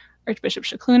sent Archbishop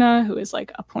Scicluna, who is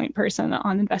like a point person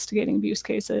on investigating abuse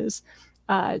cases,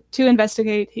 to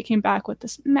investigate. He came back with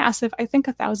this massive, I think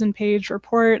 1,000-page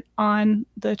report on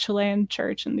the Chilean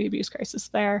church and the abuse crisis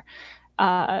there.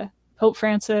 Pope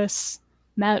Francis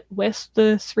met with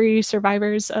the 3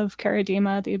 survivors of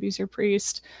Caradima, the abuser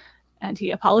priest, and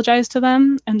he apologized to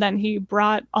them. And then he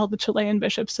brought all the Chilean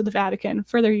bishops to the Vatican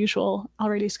for their usual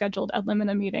already scheduled ad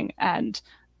limina meeting and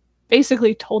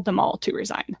basically told them all to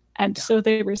resign. And so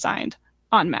they resigned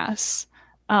en masse.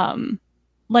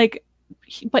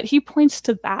 But he points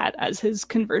to that as his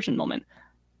conversion moment.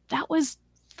 That was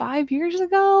 5 years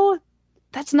ago.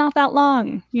 That's not that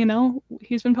long, you know?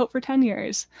 He's been Pope for 10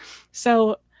 years.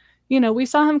 So, you know, we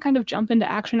saw him kind of jump into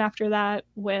action after that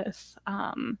with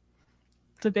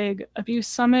the big abuse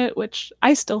summit, which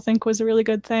I still think was a really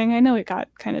good thing. I know it got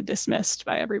kind of dismissed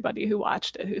by everybody who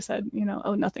watched it, who said, you know,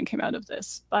 oh, nothing came out of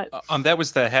this. But that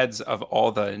was the heads of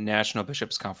all the national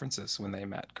bishops' conferences when they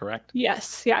met, correct?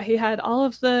 Yes, yeah, he had all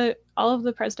of the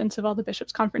presidents of all the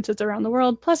bishops' conferences around the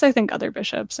world, plus I think other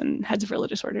bishops and heads of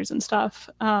religious orders and stuff,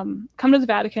 come to the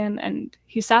Vatican, and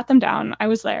he sat them down. I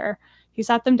was there. He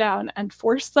sat them down and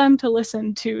forced them to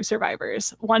listen to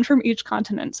survivors, one from each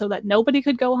continent, so that nobody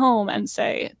could go home and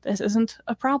say, this isn't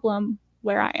a problem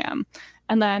where I am.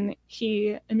 And then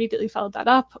he immediately followed that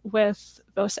up with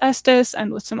Vos Estis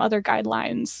and with some other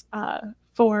guidelines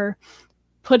for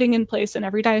putting in place in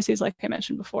every diocese, like I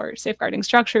mentioned before, safeguarding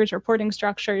structures, reporting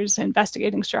structures,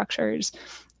 investigating structures.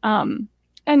 And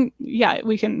yeah,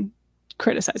 we can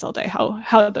criticize all day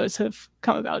how those have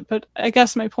come about. But I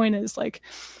guess my point is, like,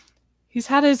 he's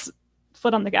had his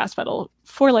foot on the gas pedal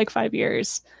for like 5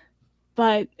 years,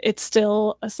 but it's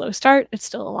still a slow start. It's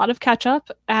still a lot of catch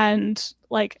up. And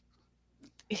like,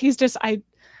 he's just, I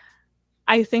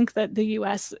think that the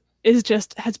US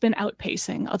has been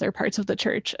outpacing other parts of the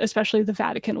church, especially the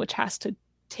Vatican, which has to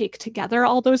take together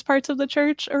all those parts of the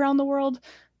church around the world.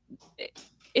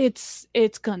 It's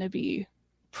going to be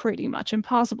pretty much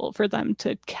impossible for them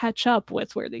to catch up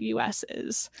with where the US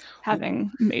is,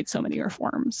 having made so many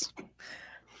reforms.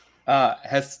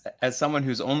 As someone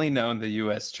who's only known the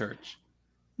US church,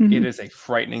 it is a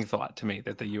frightening thought to me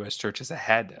that the US church is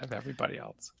ahead of everybody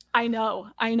else. I know.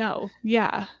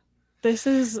 Yeah. This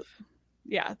is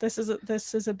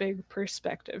a big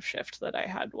perspective shift that I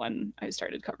had when I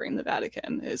started covering the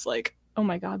Vatican, is like, oh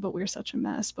my God, but we're such a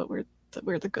mess, but we're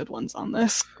the good ones on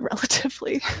this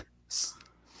relatively.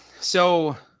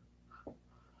 So,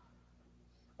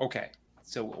 okay.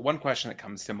 So one question that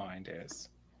comes to mind is,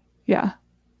 yeah,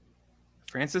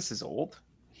 Francis is old.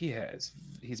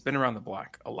 He's been around the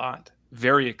block a lot,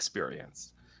 very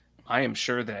experienced. I am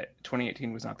sure that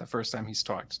 2018 was not the first time he's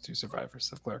talked to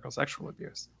survivors of clerical sexual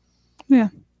abuse. Yeah.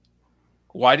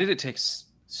 Why did it take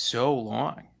so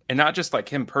long? And not just like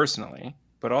him personally,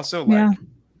 but also like,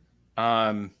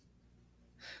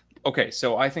 okay,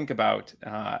 so I think about,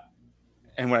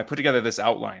 and when I put together this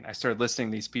outline, I started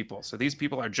listing these people. So these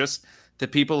people are just the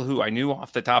people who I knew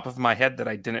off the top of my head that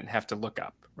I didn't have to look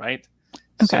up, right?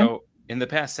 Okay. So in the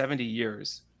past 70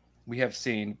 years, we have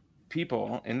seen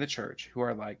people in the church who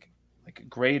are like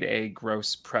grade A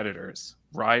gross predators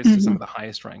rise to some of the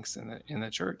highest ranks in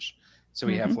the church. So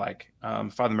we have like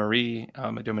Father Marie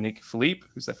Dominique Philippe,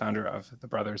 who's the founder of the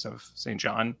Brothers of St.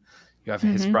 John. You have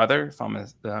his brother,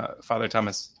 Father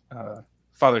Thomas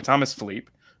Philippe,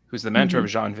 who's the mentor of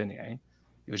Jean Vanier.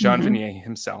 It was Jean Vanier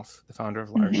himself, the founder of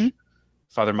L'Arche.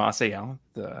 Father Maciel,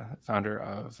 the founder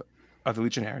of the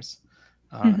Legionnaires,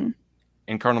 and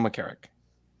Cardinal McCarrick.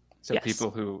 So people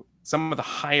who, some of the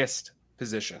highest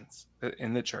positions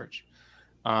in the church.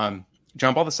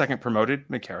 John Paul II promoted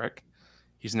McCarrick.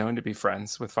 He's known to be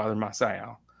friends with Father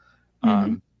Maciel.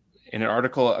 In an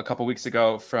article a couple weeks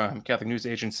ago from Catholic News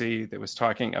Agency that was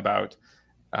talking about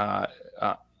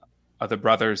the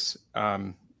brothers,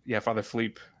 Father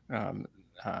Philippe,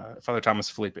 Father Thomas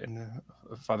Philippe, and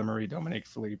Father Marie Dominique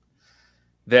Philippe,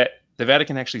 that the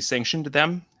Vatican actually sanctioned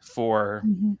them for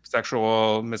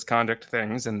sexual misconduct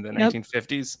things in the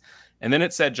 1950s. And then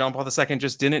it said John Paul II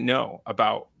just didn't know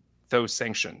about those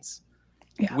sanctions,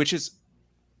 which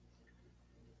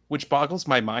boggles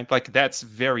my mind. Like, that's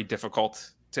very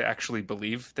difficult to actually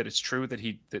believe that it's true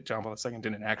that John Paul II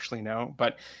didn't actually know.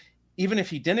 But even if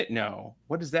he didn't know,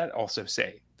 what does that also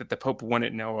say? That the Pope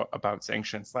wouldn't know about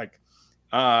sanctions? Like,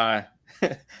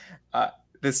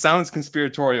 this sounds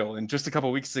conspiratorial. And just a couple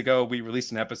of weeks ago, we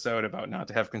released an episode about not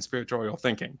to have conspiratorial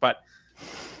thinking. But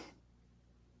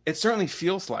it certainly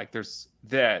feels like there's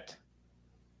that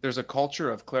there's a culture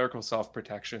of clerical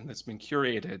self-protection that's been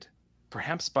curated,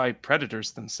 perhaps by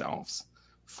predators themselves,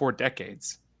 for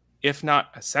decades, if not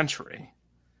a century,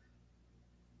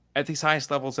 at these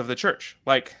highest levels of the church.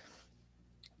 Like,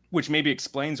 which maybe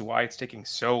explains why it's taking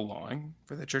so long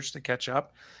for the church to catch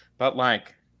up. But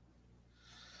like,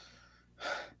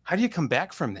 how do you come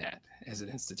back from that as an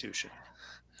institution?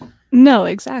 No,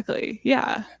 exactly.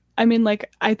 Yeah. I mean,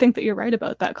 like, I think that you're right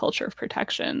about that culture of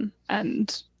protection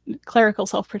and clerical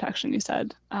self-protection, you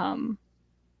said.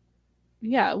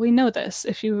 Yeah, we know this.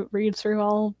 If you read through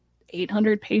all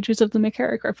 800 pages of the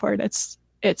McCarrick Report,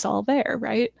 it's all there,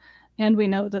 right? And we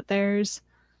know that there's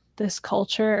this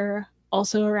culture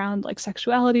also around like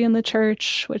sexuality in the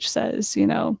church, which says, you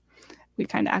know, we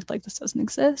kind of act like this doesn't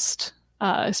exist,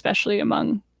 especially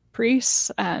among priests.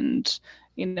 And,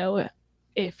 you know,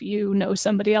 if you know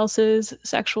somebody else's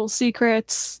sexual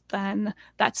secrets, then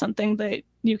that's something that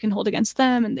you can hold against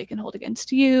them and they can hold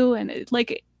against you. And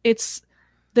it's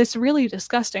this really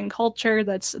disgusting culture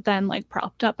that's then like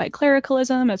propped up by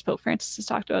clericalism, as Pope Francis has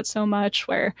talked about so much,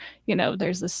 where, you know,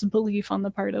 there's this belief on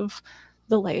the part of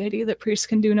the laity that priests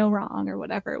can do no wrong or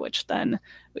whatever, which then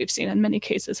we've seen in many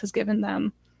cases has given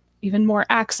them even more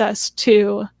access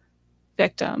to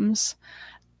victims.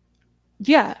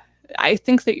 Yeah, I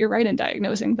think that you're right in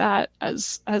diagnosing that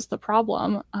as the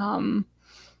problem. And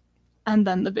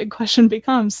then the big question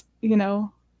becomes, you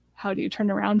know, how do you turn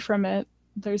around from it?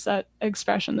 There's that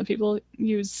expression that people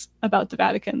use about the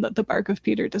Vatican, that the bark of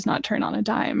Peter does not turn on a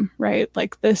dime, right?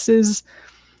 Like, this is,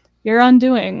 you're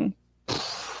undoing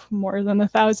more than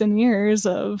 1,000 years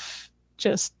of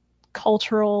just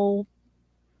cultural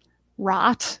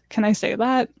rot. Can I say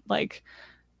that? Like,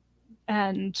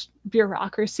 and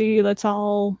bureaucracy that's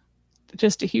all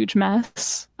just a huge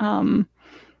mess.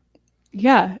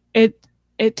 Yeah,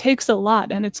 it takes a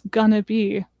lot, and it's gonna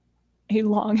be a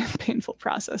long and painful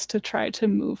process to try to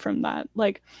move from that.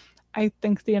 Like, I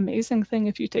think the amazing thing,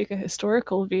 if you take a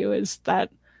historical view, is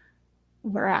that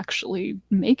we're actually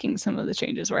making some of the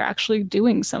changes. We're actually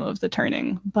doing some of the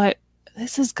turning, but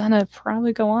this is gonna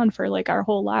probably go on for like our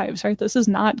whole lives, right? This is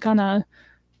not gonna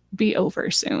be over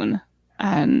soon.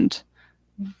 And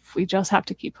we just have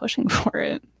to keep pushing for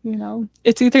it, you know?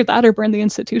 It's either that or burn the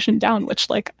institution down, which,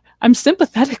 like, I'm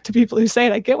sympathetic to people who say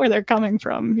it. I get where they're coming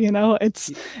from, you know?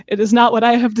 It is not what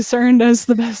I have discerned as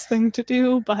the best thing to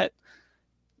do, but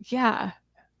yeah.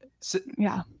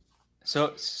 Yeah.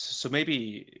 So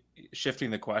maybe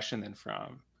shifting the question then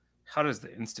from how does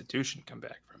the institution come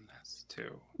back from this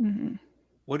to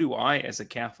what do I, as a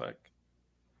Catholic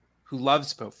who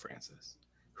loves Pope Francis,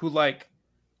 who, like,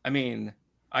 I mean,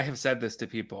 I have said this to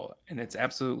people and it's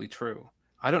absolutely true.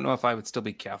 I don't know if I would still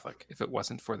be Catholic if it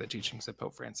wasn't for the teachings of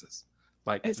Pope Francis.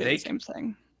 Like, I say the same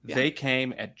thing. Yeah. They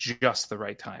came at just the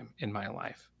right time in my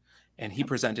life. And he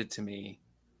presented to me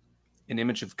an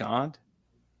image of God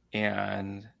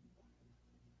and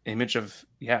an image of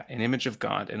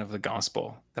God and of the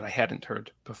gospel that I hadn't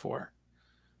heard before.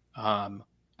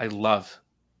 I love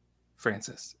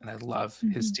Francis and I love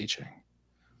his teaching.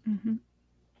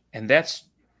 And that's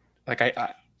like,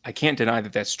 I can't deny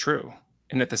that that's true.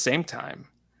 And at the same time,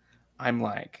 I'm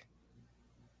like,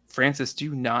 Francis, do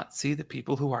you not see the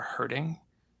people who are hurting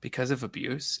because of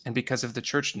abuse and because of the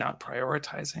church not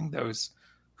prioritizing those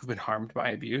who've been harmed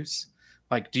by abuse?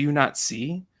 Like, do you not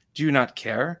see? Do you not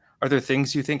care? Are there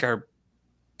things you think are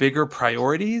bigger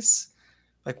priorities?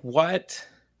 Like, what?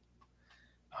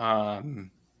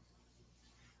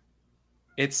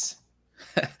 It's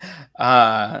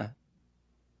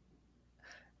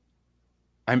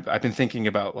I've been thinking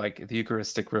about like the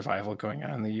Eucharistic revival going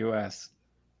on in the U.S.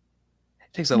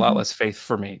 It takes a lot less faith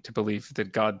for me to believe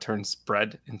that God turns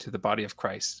bread into the body of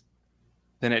Christ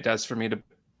than it does for me to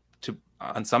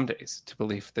on some days to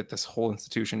believe that this whole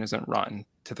institution isn't rotten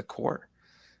to the core.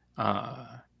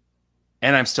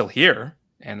 And I'm still here,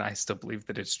 and I still believe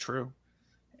that it's true.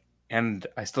 And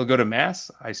I still go to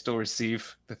Mass. I still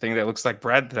receive the thing that looks like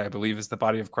bread that I believe is the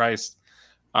body of Christ.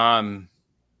 But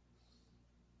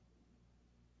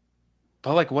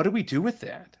like, what do we do with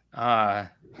that?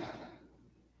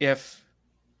 If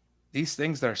these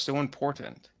things that are so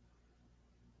important,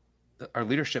 our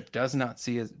leadership doesn't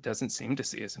seem to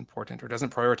see as important or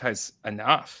doesn't prioritize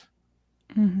enough.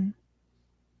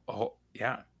 Oh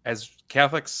yeah. As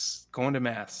Catholics going to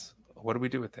Mass, what do we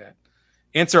do with that?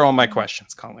 Answer all my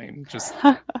questions, Colleen. Just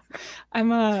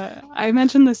I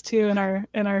mentioned this too in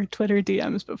our Twitter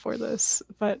DMs before this,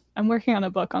 but I'm working on a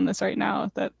book on this right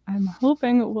now that I'm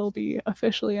hoping will be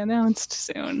officially announced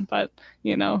soon. But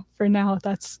you know, for now,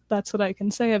 that's what I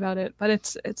can say about it. But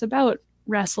it's about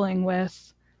wrestling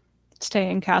with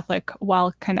staying Catholic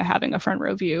while kind of having a front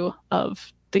row view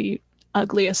of the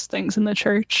ugliest things in the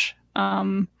church,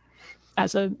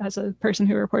 as a person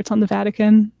who reports on the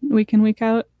Vatican week in, week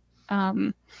out.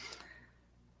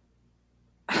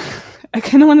 I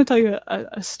kind of want to tell you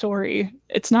a story.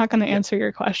 It's not going to answer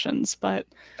your questions, but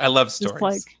I love stories.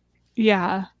 like,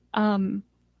 yeah. I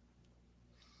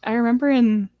remember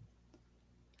in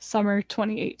summer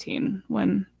 2018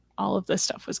 when all of this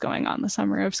stuff was going on, the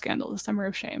summer of scandal, the summer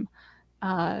of shame.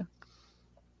 I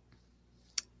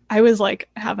was like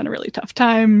having a really tough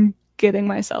time getting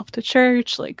myself to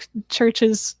church. Like,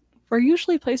 churches were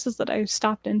usually places that I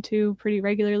stopped into pretty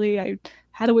regularly. I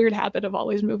had a weird habit of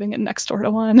always moving in next door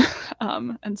to one.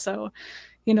 And so,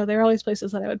 you know, there are always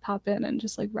places that I would pop in and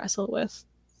just like wrestle with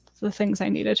the things I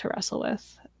needed to wrestle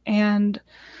with. And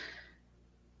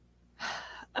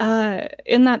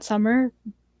in that summer,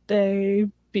 they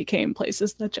became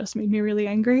places that just made me really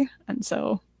angry. And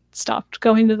so stopped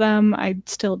going to them. I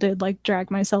still did like drag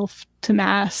myself to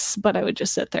mass, but I would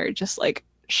just sit there just like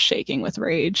shaking with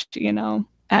rage, you know?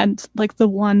 And like the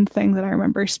one thing that I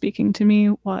remember speaking to me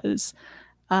was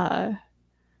the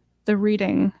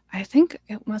reading. I think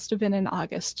it must have been in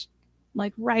August,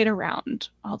 like right around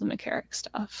all the McCarrick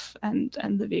stuff and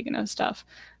the Vigano stuff.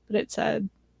 But it said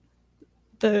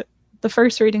the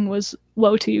first reading was,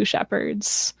 "Woe to you,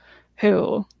 shepherds,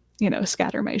 who, you know,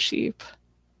 scatter my sheep."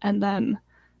 And then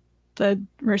the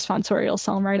responsorial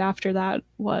psalm right after that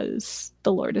was,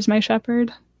 "The Lord is my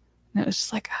shepherd." And it was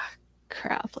just like, ah,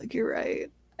 crap, like, you're right.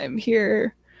 I'm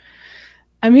here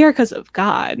because of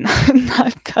God,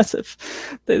 not because of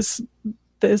this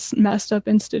messed up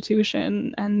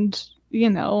institution. And, you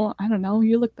know, I don't know,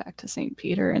 you look back to St.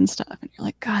 Peter and stuff and you're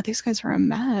like, God, these guys are a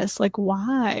mess. Like,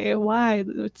 why?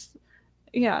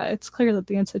 It's clear that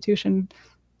the institution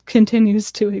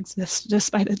continues to exist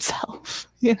despite itself,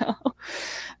 you know?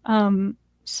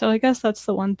 So I guess that's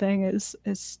the one thing is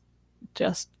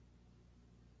just,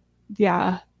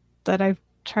 yeah, that I've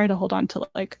tried to hold on to,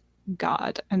 like,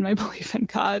 God and my belief in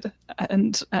God,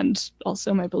 and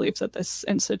also my belief that this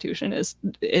institution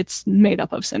it's made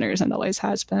up of sinners and always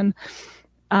has been.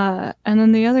 And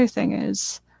then the other thing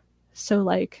is, so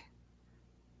like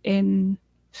in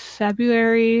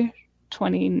February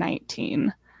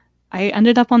 2019, I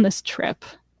ended up on this trip.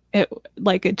 It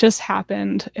just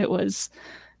happened. It was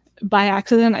by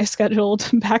accident. I scheduled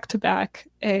back to back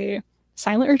a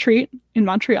silent retreat in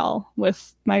Montreal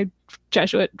with my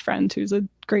Jesuit friend who's a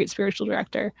great spiritual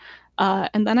director.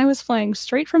 And then I was flying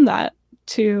straight from that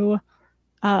to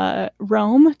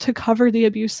Rome to cover the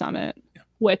Abuse Summit,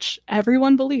 which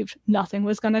everyone believed nothing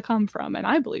was going to come from. And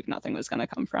I believed nothing was going to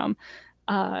come from.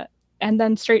 And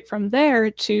then straight from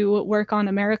there to work on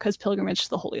America's pilgrimage to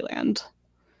the Holy Land.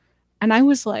 And I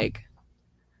was like,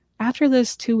 after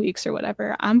this 2 weeks or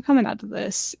whatever, I'm coming out of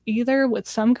this either with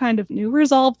some kind of new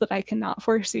resolve that I cannot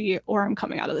foresee, or I'm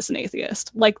coming out of this an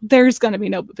atheist. Like, there's going to be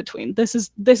no between. This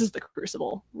is the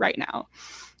crucible right now.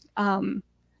 And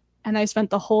I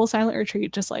spent the whole silent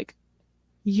retreat just like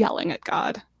yelling at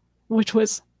God, which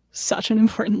was such an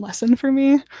important lesson for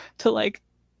me to, like,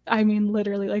 I mean,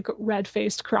 literally like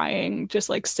red-faced crying, just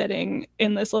like sitting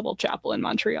in this little chapel in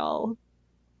Montreal.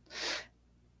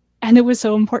 And it was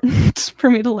so important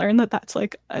for me to learn that that's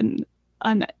like an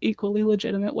equally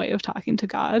legitimate way of talking to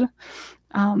God.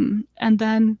 And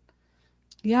then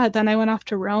I went off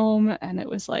to Rome, and it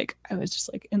was like, I was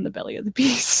just like in the belly of the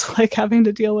beast, like having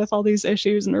to deal with all these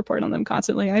issues and report on them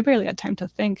constantly. I barely had time to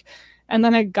think. And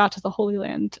then I got to the Holy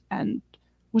Land and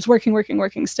was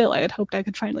working still. I had hoped I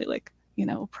could finally, like, you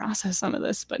know, process some of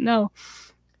this, but no.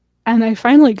 And I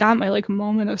finally got my like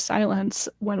moment of silence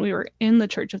when we were in the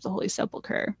Church of the Holy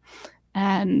Sepulchre,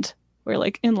 and we're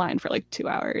like in line for like 2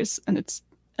 hours, and it's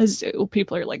a zoo.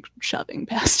 People are like shoving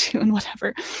past you and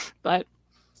whatever. But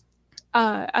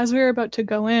as we were about to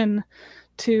go in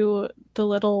to the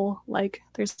little, like,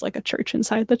 there's like a church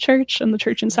inside the church, and the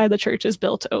church inside the church is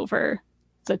built over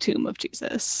the tomb of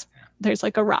Jesus. There's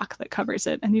like a rock that covers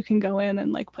it, and you can go in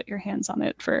and like put your hands on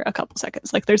it for a couple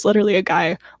seconds. Like, there's literally a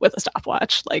guy with a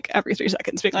stopwatch like every 3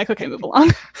 seconds being like, okay, move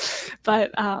along.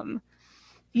 But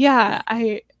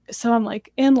so I'm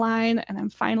like in line, and I'm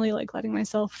finally like letting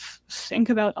myself think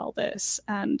about all this.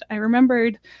 And I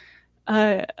remembered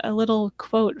a little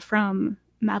quote from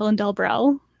Madeleine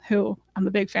Delbrel, who I'm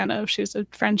a big fan of. She's a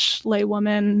French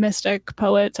laywoman, mystic,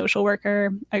 poet, social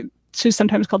worker. She's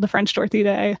sometimes called the French Dorothy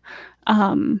Day.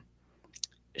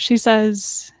 She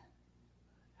says,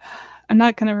 I'm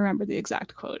not going to remember the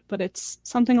exact quote, but it's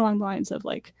something along the lines of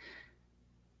like,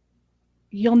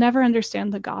 you'll never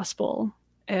understand the gospel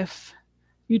if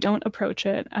you don't approach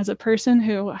it as a person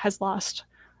who has lost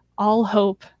all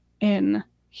hope in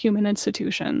human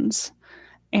institutions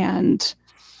and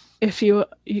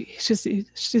she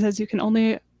says you can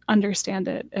only understand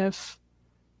it if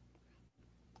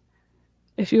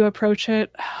you approach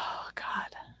it. Oh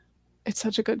God, it's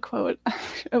such a good quote. I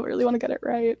really want to get it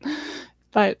right.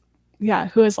 But yeah,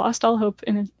 who has lost all hope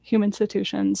in human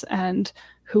institutions and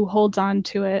who holds on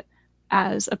to it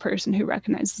as a person who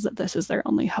recognizes that this is their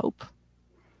only hope.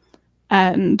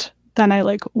 And then I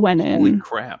like went in. Holy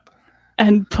crap.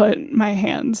 And put my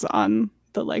hands on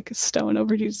the like stone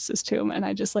over Jesus's tomb, and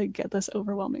I just like get this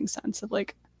overwhelming sense of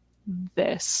like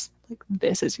this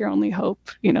is your only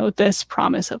hope, you know, this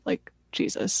promise of like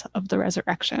Jesus, of the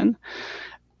resurrection.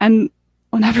 And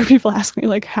whenever people ask me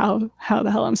like how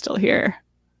the hell I'm still here,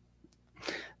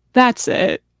 that's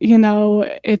it. You know,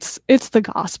 it's the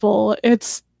gospel,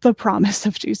 it's the promise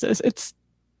of Jesus. It's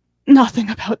nothing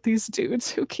about these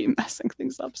dudes who keep messing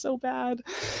things up so bad.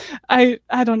 I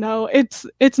don't know. It's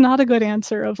not a good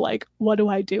answer of like, what do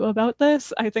I do about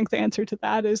this? I think the answer to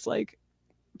that is like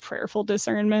prayerful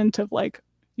discernment of like,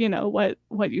 you know,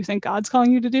 what you think God's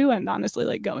calling you to do, and honestly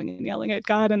like going and yelling at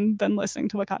God and then listening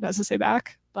to what God has to say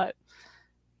back. But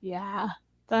yeah,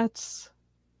 that's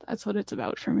what it's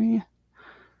about for me.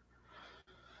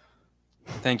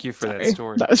 Thank you for that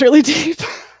story. That was really deep.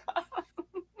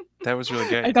 That was really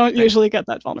good. I don't usually get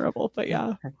that vulnerable, but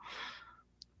yeah.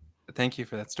 Thank you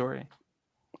for that story.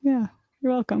 Yeah,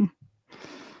 you're welcome.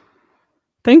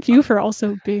 Thank you for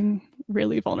also being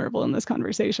really vulnerable in this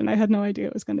conversation. I had no idea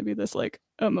it was going to be this like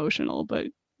emotional, but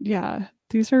yeah,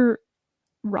 these are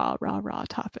raw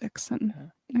topics, and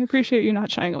I appreciate you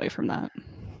not shying away from that.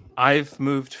 I've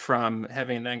moved from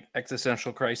having an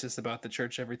existential crisis about the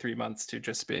church every 3 months to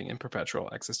just being in perpetual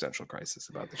existential crisis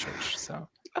about the church. So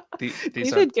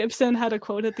David Gibson had a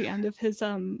quote at the end of his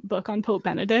book on Pope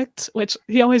Benedict, which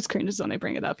he always cringes when I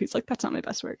bring it up. He's like, that's not my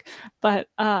best work. But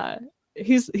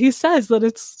he says that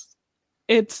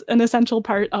it's an essential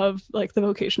part of like the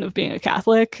vocation of being a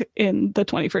Catholic in the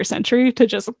 21st century to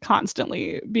just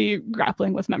constantly be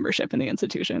grappling with membership in the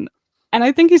institution. And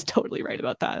I think he's totally right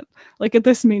about that. Like,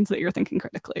 this means that you're thinking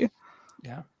critically.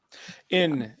 Yeah.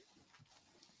 In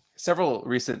several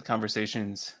recent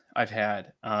conversations I've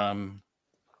had, I've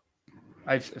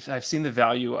seen the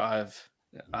value of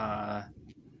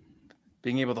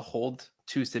being able to hold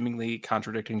two seemingly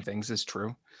contradicting things as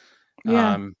true.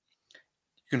 Yeah. You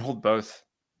can hold both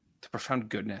to profound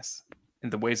goodness in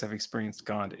the ways I've experienced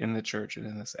God in the church and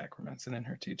in the sacraments and in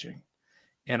her teaching,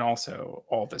 and also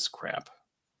all this crap.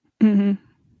 Mm-hmm.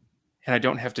 And I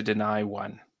don't have to deny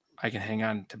one. I can hang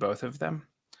on to both of them.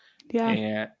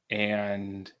 Yeah.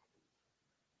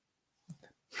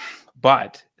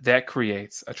 But that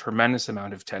creates a tremendous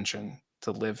amount of tension to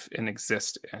live and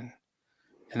exist in.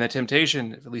 And the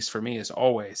temptation, at least for me, is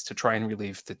always to try and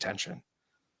relieve the tension.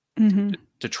 Mm-hmm.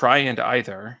 To try and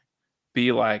either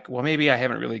be like, well, maybe I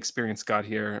haven't really experienced God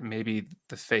here. Maybe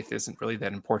the faith isn't really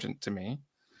that important to me.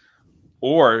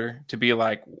 Or to be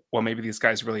like, well, maybe these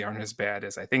guys really aren't as bad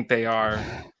as I think they are.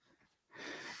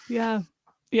 Yeah.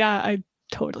 Yeah, I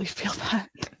totally feel that.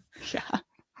 Yeah.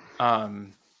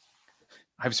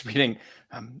 I was reading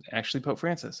actually Pope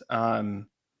Francis. The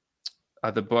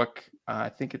book, I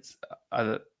think it's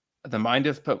The Mind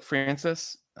of Pope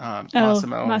Francis.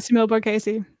 Massimo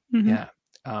Borghese. Mm-hmm.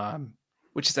 Yeah.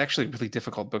 Which is actually a really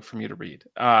difficult book for me to read.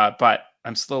 But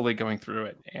I'm slowly going through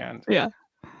it. And yeah.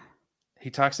 He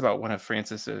talks about one of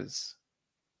Francis's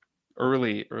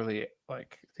early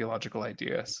like theological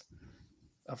ideas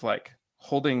of like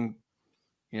holding,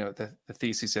 you know, the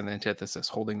thesis and the antithesis,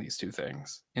 holding these two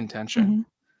things in tension,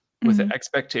 mm-hmm. with the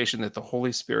expectation that the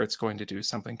Holy Spirit's going to do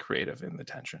something creative in the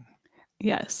tension.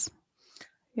 Yes.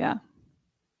 Yeah.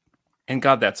 And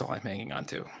God, that's all I'm hanging on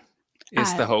to,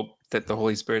 is the hope that the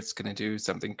Holy Spirit's going to do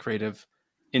something creative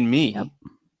in me.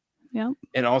 Yep.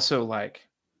 And also like,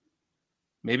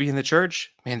 maybe in the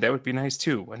church, man, that would be nice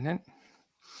too, wouldn't it?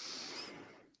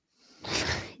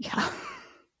 Yeah.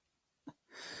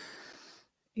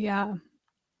 Yeah.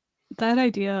 That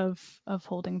idea of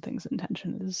holding things in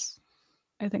tension is,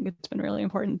 I think it's been really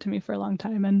important to me for a long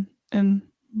time, and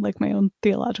like my own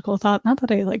theological thought. Not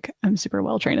that I like I'm super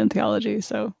well trained in theology,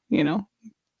 so you know,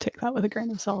 take that with a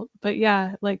grain of salt. But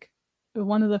yeah, like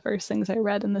one of the first things I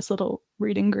read in this little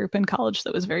reading group in college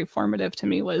that was very formative to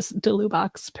me was Dulle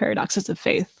Paradoxes of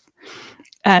Faith.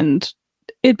 And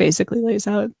it basically lays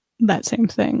out that same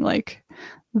thing, like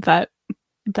that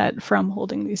from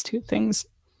holding these two things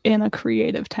in a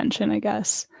creative tension, I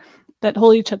guess, that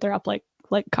hold each other up like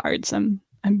cards. I'm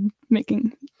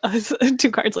making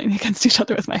two cards leaning against each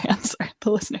other with my hands.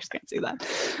 The listeners can't see that.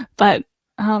 But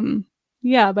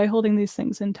yeah, by holding these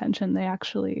things in tension, they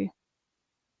actually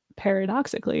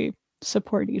paradoxically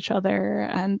support each other,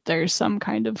 and there's some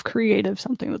kind of creative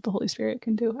something that the Holy Spirit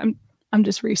can do. I'm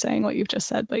just re-saying what you've just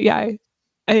said, but yeah,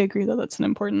 I agree that that's an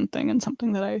important thing and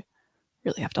something that I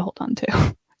really have to hold on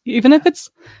to. Even if it's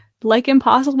like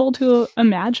impossible to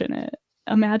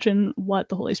imagine what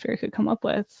the Holy Spirit could come up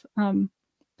with.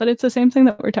 But it's the same thing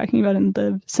that we're talking about in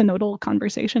the synodal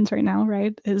conversations right now,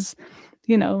 right? Is,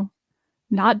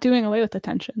 not doing away with the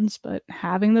tensions, but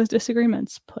having those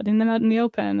disagreements, putting them out in the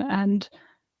open,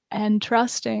 and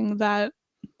trusting that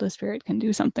the Spirit can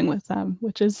do something with them,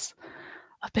 which is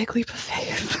a big leap of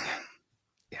faith.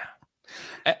 Yeah.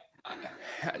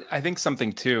 I think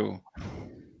something too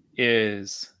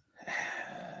is,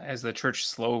 as the church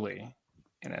slowly,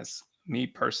 and as me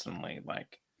personally,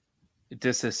 like,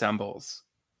 disassembles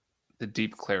the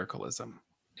deep clericalism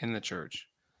in the church,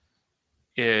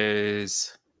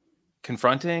 is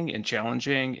confronting and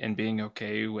challenging and being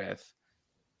okay with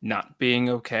not being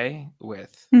okay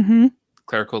with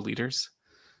clerical leaders,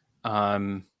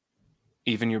 even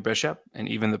your bishop and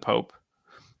even the Pope,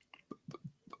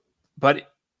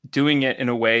 but doing it in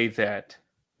a way that,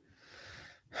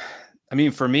 I mean,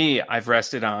 for me, I've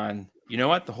rested on, you know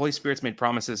what? The Holy Spirit's made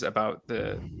promises about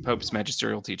the Pope's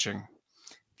magisterial teaching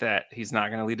that he's not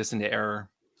going to lead us into error,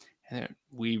 and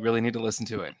we really need to listen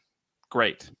to it.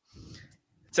 Great.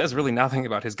 It says really nothing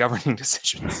about his governing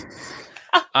decisions.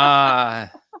 Yeah.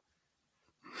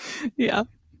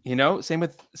 Same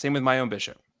with my own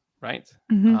bishop, right?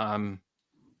 I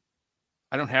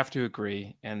don't have to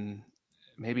agree, and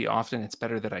maybe often it's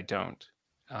better that I don't.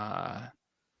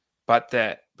 But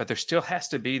there still has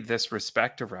to be this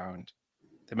respect around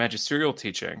the magisterial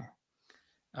teaching,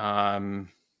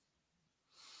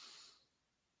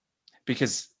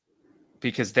 because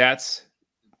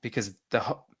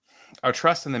our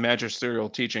trust in the magisterial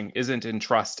teaching isn't in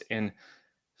trust in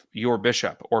your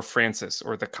bishop or Francis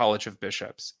or the College of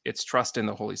Bishops. It's trust in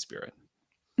the Holy Spirit.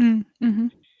 Mm-hmm.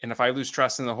 And if I lose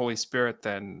trust in the Holy Spirit,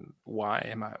 then why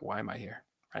am I here?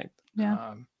 Right.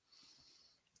 Yeah.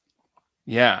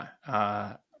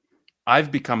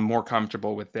 I've become more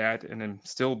comfortable with that, and I'm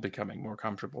still becoming more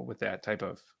comfortable with that type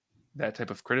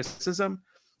of criticism,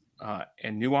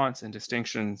 and nuance and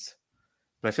distinctions.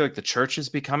 But I feel like the church is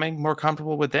becoming more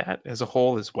comfortable with that as a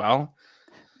whole as well.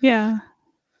 Yeah.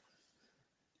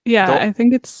 Yeah, I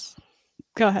think it's...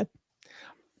 Go ahead.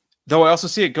 Though I also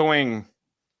see it going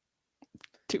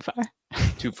too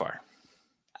far.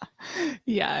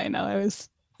 Yeah, I know. I was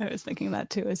thinking that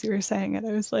too as you were saying it.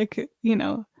 I was like,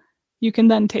 you can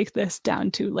then take this down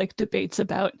to like debates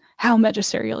about how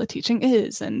magisterial a teaching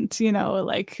is, and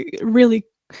like really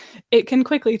it can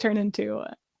quickly turn into,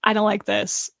 I don't like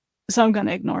this, so I'm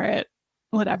gonna ignore it,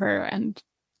 whatever. And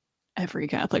every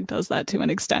Catholic does that to an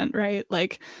extent, right?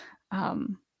 Like,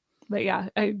 but yeah,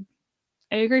 I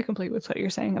agree completely with what you're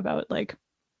saying about like,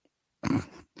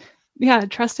 yeah,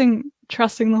 trusting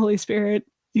the Holy Spirit,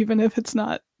 even if it's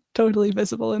not totally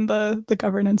visible in the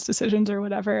governance decisions or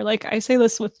whatever. Like, I say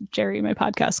this with Jerry, my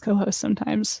podcast co-host,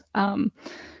 sometimes.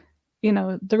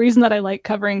 The reason that I like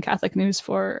covering Catholic news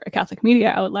for a Catholic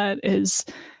media outlet is,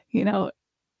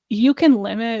 you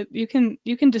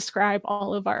can describe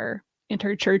all of our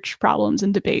interchurch problems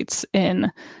and debates in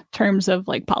terms of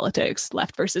like politics,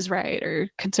 left versus right, or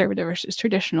conservative versus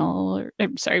traditional, or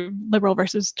liberal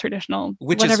versus traditional,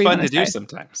 which is fun to do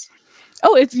sometimes.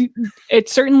 Oh,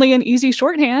 it's certainly an easy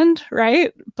shorthand,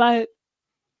 right? But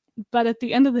at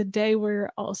the end of the day,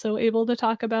 we're also able to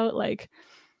talk about like,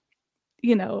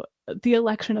 the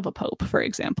election of a pope, for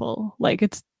example. Like,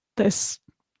 it's this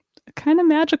kind of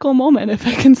magical moment, if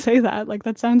I can say that. Like,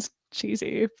 that sounds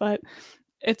cheesy, but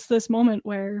it's this moment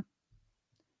where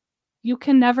you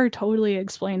can never totally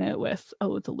explain it with,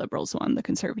 oh, the liberals won, the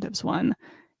conservatives won.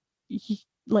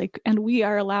 Like, and we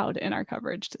are allowed in our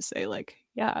coverage to say like,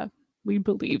 yeah, we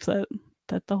believe that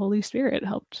the Holy Spirit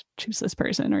helped choose this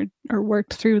person, or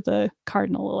worked through the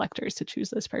cardinal electors to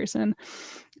choose this person.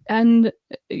 And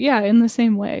yeah, in the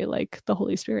same way, like, the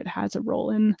Holy Spirit has a role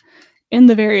in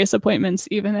the various appointments,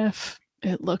 even if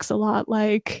it looks a lot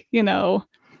like,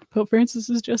 Pope Francis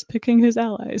is just picking his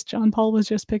allies, John Paul was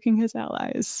just picking his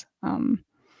allies.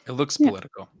 It looks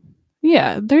political.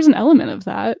 Yeah, there's an element of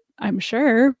that, I'm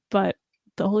sure, but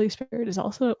the Holy Spirit is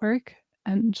also at work.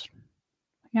 And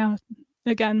yeah,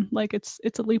 again, like, it's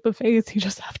a leap of faith. You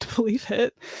just have to believe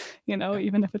it,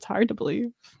 even if it's hard to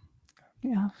believe.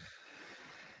 Yeah.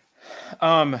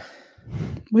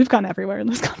 We've gone everywhere in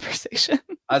this conversation.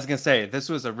 I was gonna say, this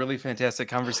was a really fantastic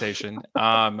conversation.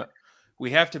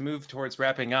 We have to move towards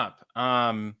wrapping up,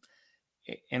 and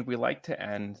we like to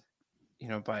end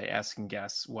by asking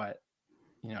guests what,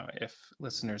 if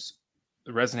listeners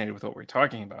resonated with what we're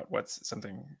talking about. What's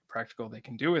something practical they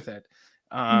can do with it?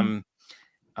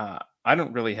 I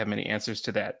don't really have many answers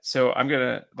to that, so I'm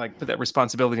gonna like put that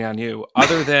responsibility on you.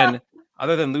 Other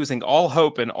than losing all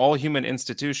hope in all human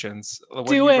institutions, what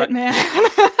Do it, man.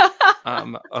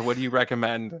 what do you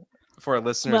recommend for our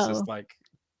listeners as like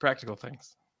practical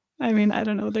things? I mean, I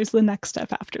don't know. There's the next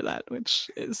step after that, which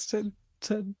is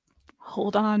to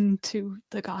hold on to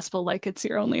the gospel like it's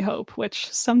your only hope,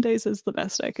 which some days is the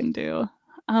best I can do.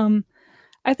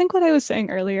 I think what I was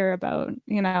saying earlier about,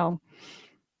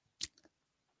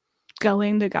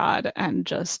 going to God and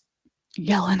just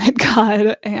yelling at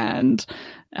God and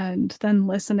then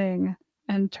listening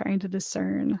and trying to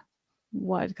discern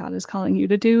what God is calling you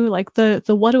to do. Like the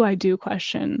what do I do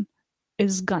question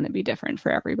is going to be different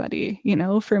for everybody.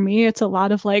 For me, it's a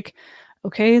lot of like,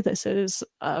 okay, this is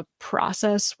a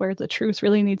process where the truth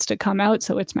really needs to come out.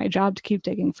 So it's my job to keep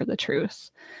digging for the truth.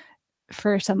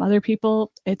 For some other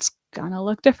people, it's going to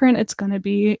look different. It's going to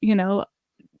be,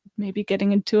 maybe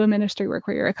getting into a ministry work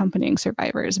where you're accompanying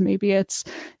survivors. Maybe it's,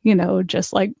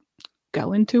 just like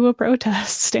going to a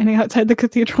protest, standing outside the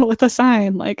cathedral with a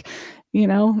sign. Like,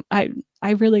 I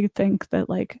really think that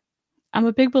like, I'm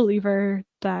a big believer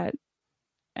that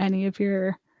any of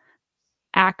your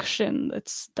action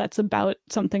that's about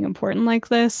something important like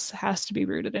this has to be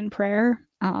rooted in prayer.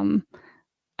 And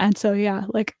so, yeah,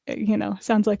 like,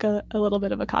 sounds like a little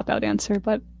bit of a cop-out answer,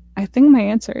 but I think my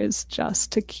answer is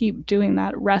just to keep doing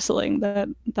that wrestling that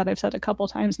I've said a couple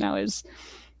times now is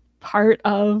part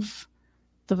of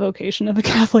the vocation of a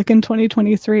Catholic in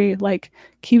 2023. Like,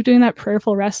 keep doing that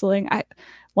prayerful wrestling.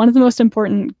 One of the most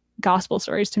important gospel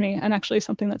stories to me, and actually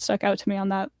something that stuck out to me on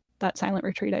that silent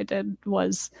retreat I did,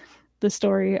 was the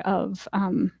story of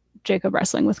Jacob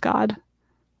wrestling with God.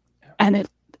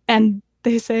 And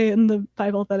they say in the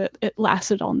Bible that it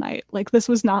lasted all night. Like, this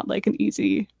was not like an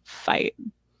easy fight.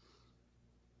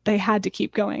 They had to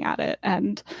keep going at it.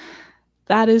 And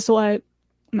that is what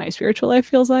my spiritual life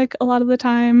feels like a lot of the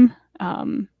time.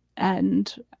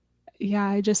 And yeah,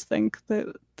 I just think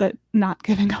that not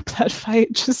giving up that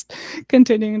fight, just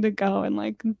continuing to go and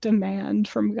like demand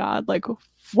from God, like,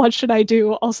 what should I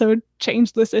do? Also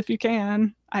change this if you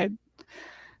can.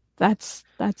 That's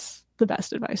the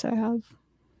best advice I have.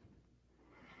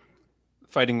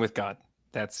 Fighting with God.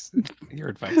 That's your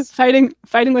advice. Fighting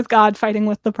with God, fighting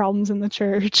with the problems in the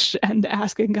church, and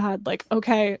asking God, like,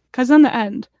 okay, because in the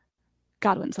end,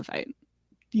 God wins the fight.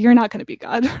 You're not going to be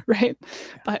God, right? Yeah.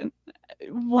 But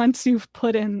once you've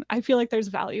put in, I feel like there's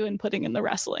value in putting in the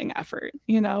wrestling effort,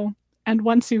 and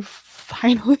once you've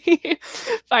finally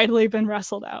been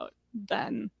wrestled out,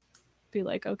 then be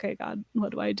like, okay, God,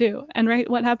 what do I do? And right,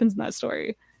 what happens in that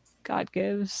story? God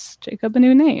gives Jacob a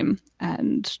new name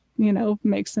and,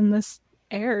 makes him this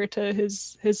heir to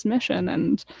his mission.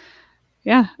 And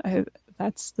yeah,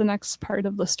 that's the next part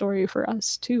of the story for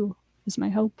us too, is my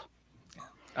hope.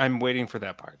 I'm waiting for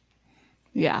that part.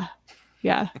 Yeah.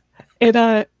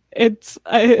 It's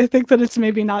I think that it's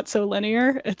maybe not so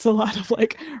linear. It's a lot of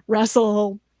like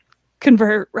wrestle,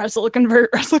 convert,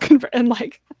 and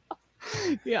like,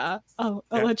 yeah, I'll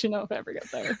let you know if I ever get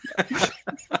there.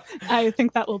 I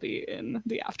think that will be in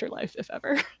the afterlife, if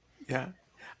ever. Yeah.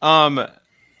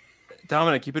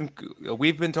 Dominic,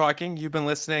 we've been talking, you've been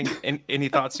listening. Any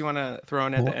thoughts you want to throw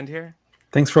in at the end here?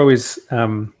 Thanks for always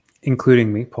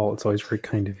including me, Paul. It's always very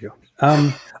kind of you.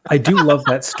 I do love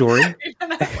that story.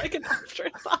 Like an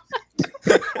afterthought.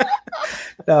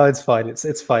 No, it's fine.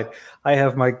 It's fine. I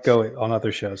have my go on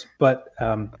other shows, but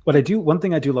one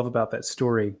thing I do love about that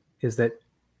story is that,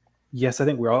 yes, I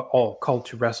think we're all called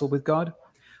to wrestle with God.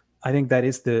 I think that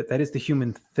is the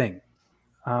human thing.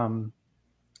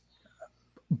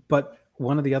 But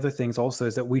one of the other things also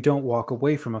is that we don't walk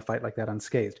away from a fight like that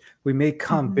unscathed. We may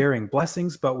come bearing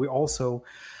blessings, but we also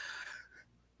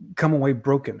come away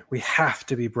broken. We have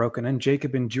to be broken. And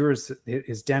Jacob endures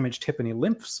his damaged hip and he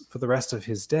limps for the rest of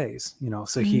his days,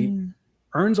 so he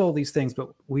earns all these things, but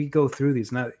we go through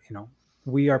these,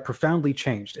 we are profoundly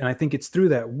changed. And I think it's through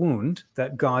that wound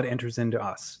that God enters into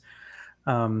us.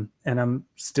 And I'm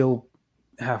still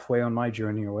halfway on my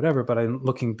journey or whatever, but I'm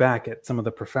looking back at some of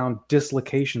the profound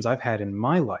dislocations I've had in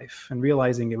my life and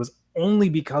realizing it was only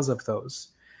because of those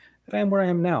that I am where I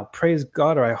am now. Praise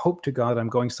God, or I hope to God I'm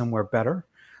going somewhere better.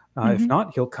 If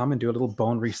not, he'll come and do a little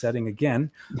bone resetting again,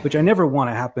 which I never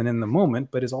want to happen in the moment,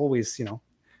 but is always,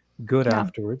 good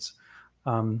afterwards.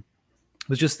 I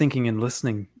was just thinking and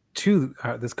listening to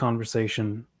this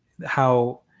conversation,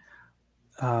 how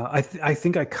I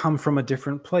think I come from a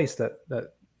different place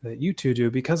that you two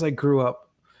do, because I grew up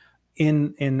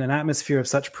in an atmosphere of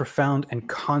such profound and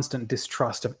constant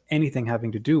distrust of anything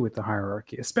having to do with the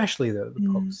hierarchy, especially the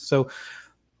popes. So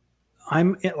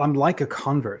I'm like a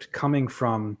convert coming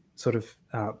from sort of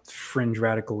fringe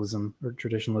radicalism or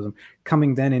traditionalism,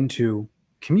 coming then into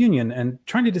communion and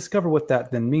trying to discover what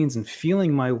that then means and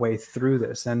feeling my way through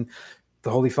this. And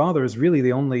the Holy Father is really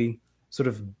the only sort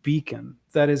of beacon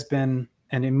that has been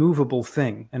an immovable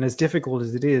thing. And as difficult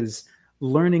as it is,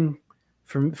 learning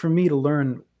for me to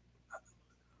learn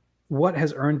what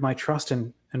has earned my trust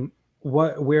and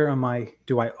where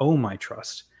do I owe my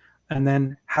trust? And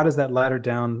then how does that ladder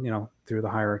down, through the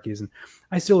hierarchies? And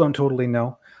I still don't totally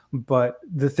know, but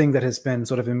the thing that has been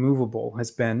sort of immovable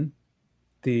has been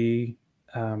the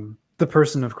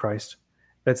person of Christ.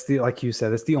 That's like you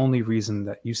said, that's the only reason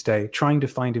that you stay, trying to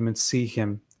find him and see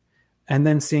him, and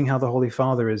then seeing how the Holy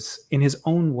Father is in his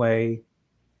own way,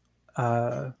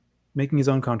 making his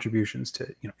own contributions to,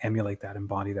 emulate that,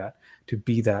 embody that, to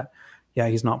be that. Yeah,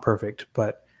 he's not perfect,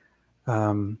 but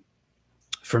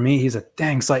for me, he's a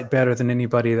dang sight better than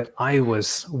anybody that I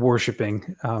was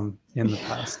worshiping in the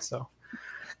past. So,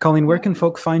 Colleen, where can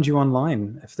folk find you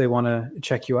online if they want to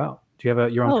check you out? Do you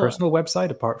have your own personal website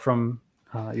apart from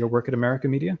your work at America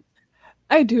Media?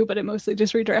 I do, but it mostly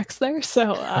just redirects there.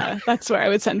 So that's where I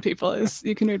would send people. Is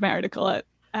you can read my articles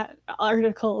at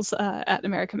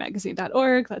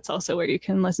americamagazine.org. That's also where you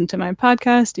can listen to my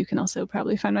podcast. You can also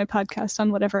probably find my podcast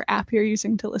on whatever app you're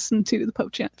using to listen to the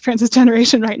Pope Francis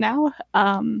Generation right now.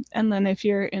 And then if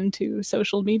you're into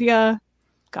social media,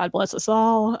 God bless us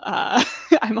all.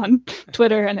 I'm on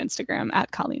Twitter and Instagram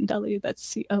at Colleen Dulle.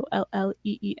 That's COLLEENDULLE.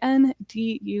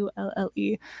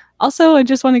 Also, I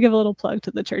just want to give a little plug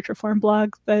to the Church Reform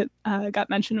blog that got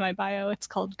mentioned in my bio. It's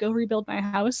called Go Rebuild My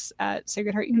House at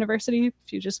Sacred Heart University.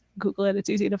 If you just Google it, it's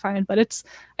easy to find. But it's,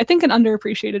 I think, an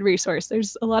underappreciated resource.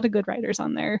 There's a lot of good writers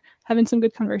on there having some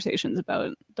good conversations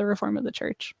about the reform of the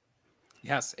church.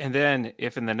 Yes. And then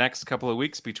if in the next couple of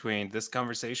weeks between this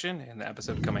conversation and the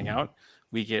episode coming out,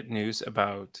 we get news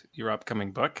about your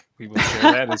upcoming book, we will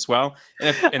share that as well. And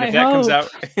if that comes out,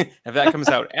 if that comes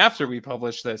out after we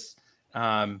publish this,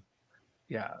 I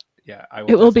will.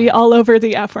 It will be all over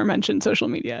the aforementioned social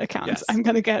media accounts. Yes. I'm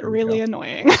going to get really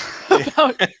annoying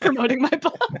about promoting my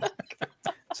book.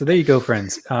 So there you go,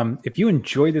 friends. If you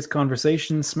enjoy this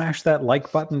conversation, smash that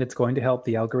like button. It's going to help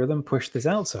the algorithm push this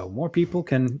out so more people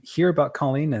can hear about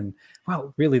Colleen and,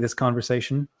 well, really this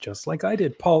conversation, just like I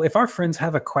did. Paul, if our friends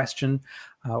have a question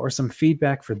or some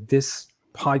feedback for this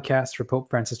podcast for Pope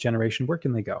Francis Generation, where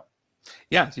can they go?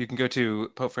 Yeah, so you can go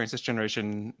to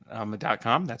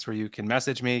popefrancisgeneration.com. That's where you can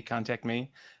message me, contact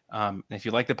me. And if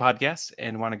you like the podcast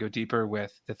and want to go deeper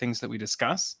with the things that we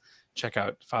discuss, check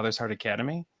out Father's Heart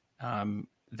Academy.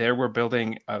 There we're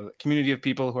building a community of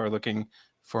people who are looking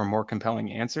for more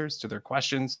compelling answers to their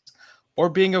questions, or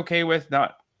being okay with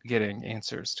not getting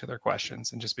answers to their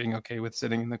questions and just being okay with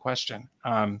sitting in the question.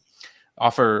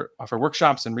 Offer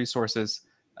workshops and resources,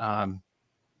 to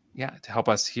help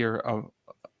us hear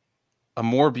a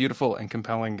more beautiful and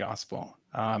compelling gospel.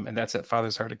 And that's at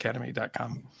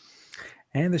fathersheartacademy.com.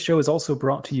 And the show is also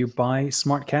brought to you by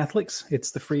Smart Catholics.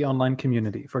 It's the free online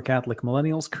community for Catholic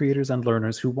millennials, creators, and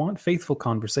learners who want faithful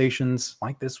conversations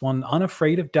like this one,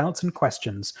 unafraid of doubts and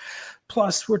questions.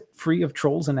 Plus, we're free of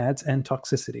trolls and ads and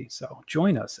toxicity. So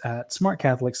join us at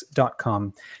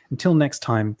smartcatholics.com. Until next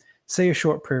time, say a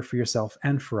short prayer for yourself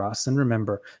and for us. And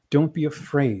remember, don't be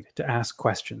afraid to ask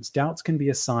questions. Doubts can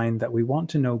be a sign that we want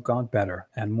to know God better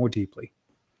and more deeply.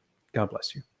 God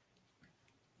bless you.